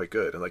thought she was quite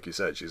good. And like you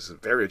said, she's a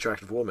very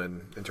attractive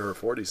woman into her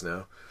 40s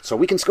now. So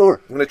we can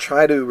score. I'm going to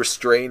try to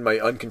restrain my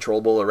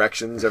uncontrollable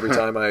erections every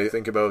time I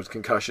think about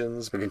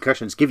concussions. The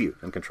concussions give you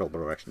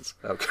uncontrollable erections.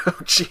 Oh,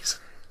 jeez.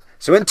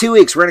 So in 2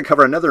 weeks, we're going to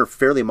cover another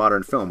fairly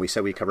modern film. We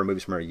said we cover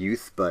movies from our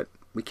youth, but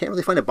we can't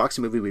really find a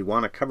boxing movie we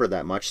want to cover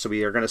that much, so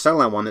we are going to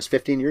settle on one that's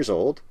 15 years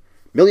old.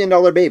 $1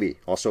 Million Baby.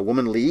 Also a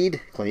woman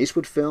lead, Clint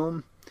Eastwood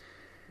film,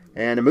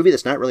 and a movie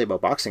that's not really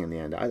about boxing in the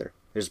end either.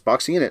 There's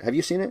boxing in it. Have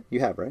you seen it?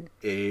 You have, right?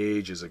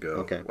 Ages ago.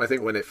 Okay. I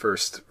think when it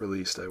first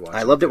released, I watched it.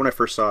 I loved it when I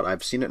first saw it.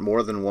 I've seen it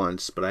more than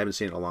once, but I haven't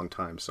seen it in a long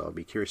time, so I'll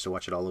be curious to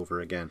watch it all over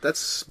again.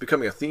 That's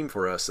becoming a theme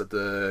for us, that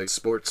the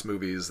sports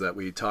movies that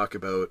we talk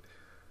about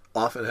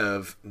often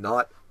have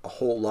not a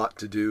whole lot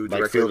to do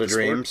directly like Field with of the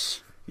sport.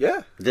 Dreams.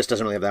 Yeah. This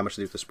doesn't really have that much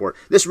to do with the sport.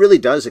 This really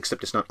does,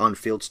 except it's not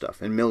on-field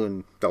stuff. In $1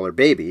 Million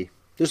Baby,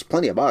 there's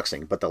plenty of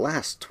boxing, but the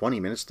last 20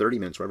 minutes, 30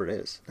 minutes, whatever it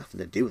is, nothing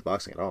to do with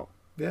boxing at all.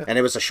 Yeah. And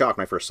it was a shock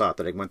when I first saw it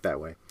that it went that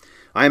way.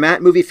 I'm at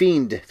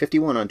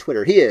MovieFiend51 on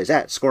Twitter. He is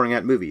at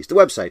ScoringAtMovies. The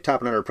website,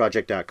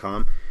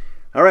 topandunderproject.com.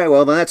 All right,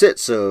 well, then that's it.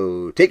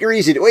 So take her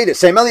easy. Wait,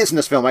 Sam Elliott's in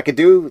this film. I could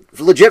do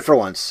legit for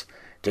once.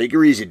 Take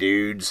her easy,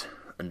 dudes.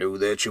 I know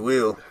that you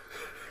will.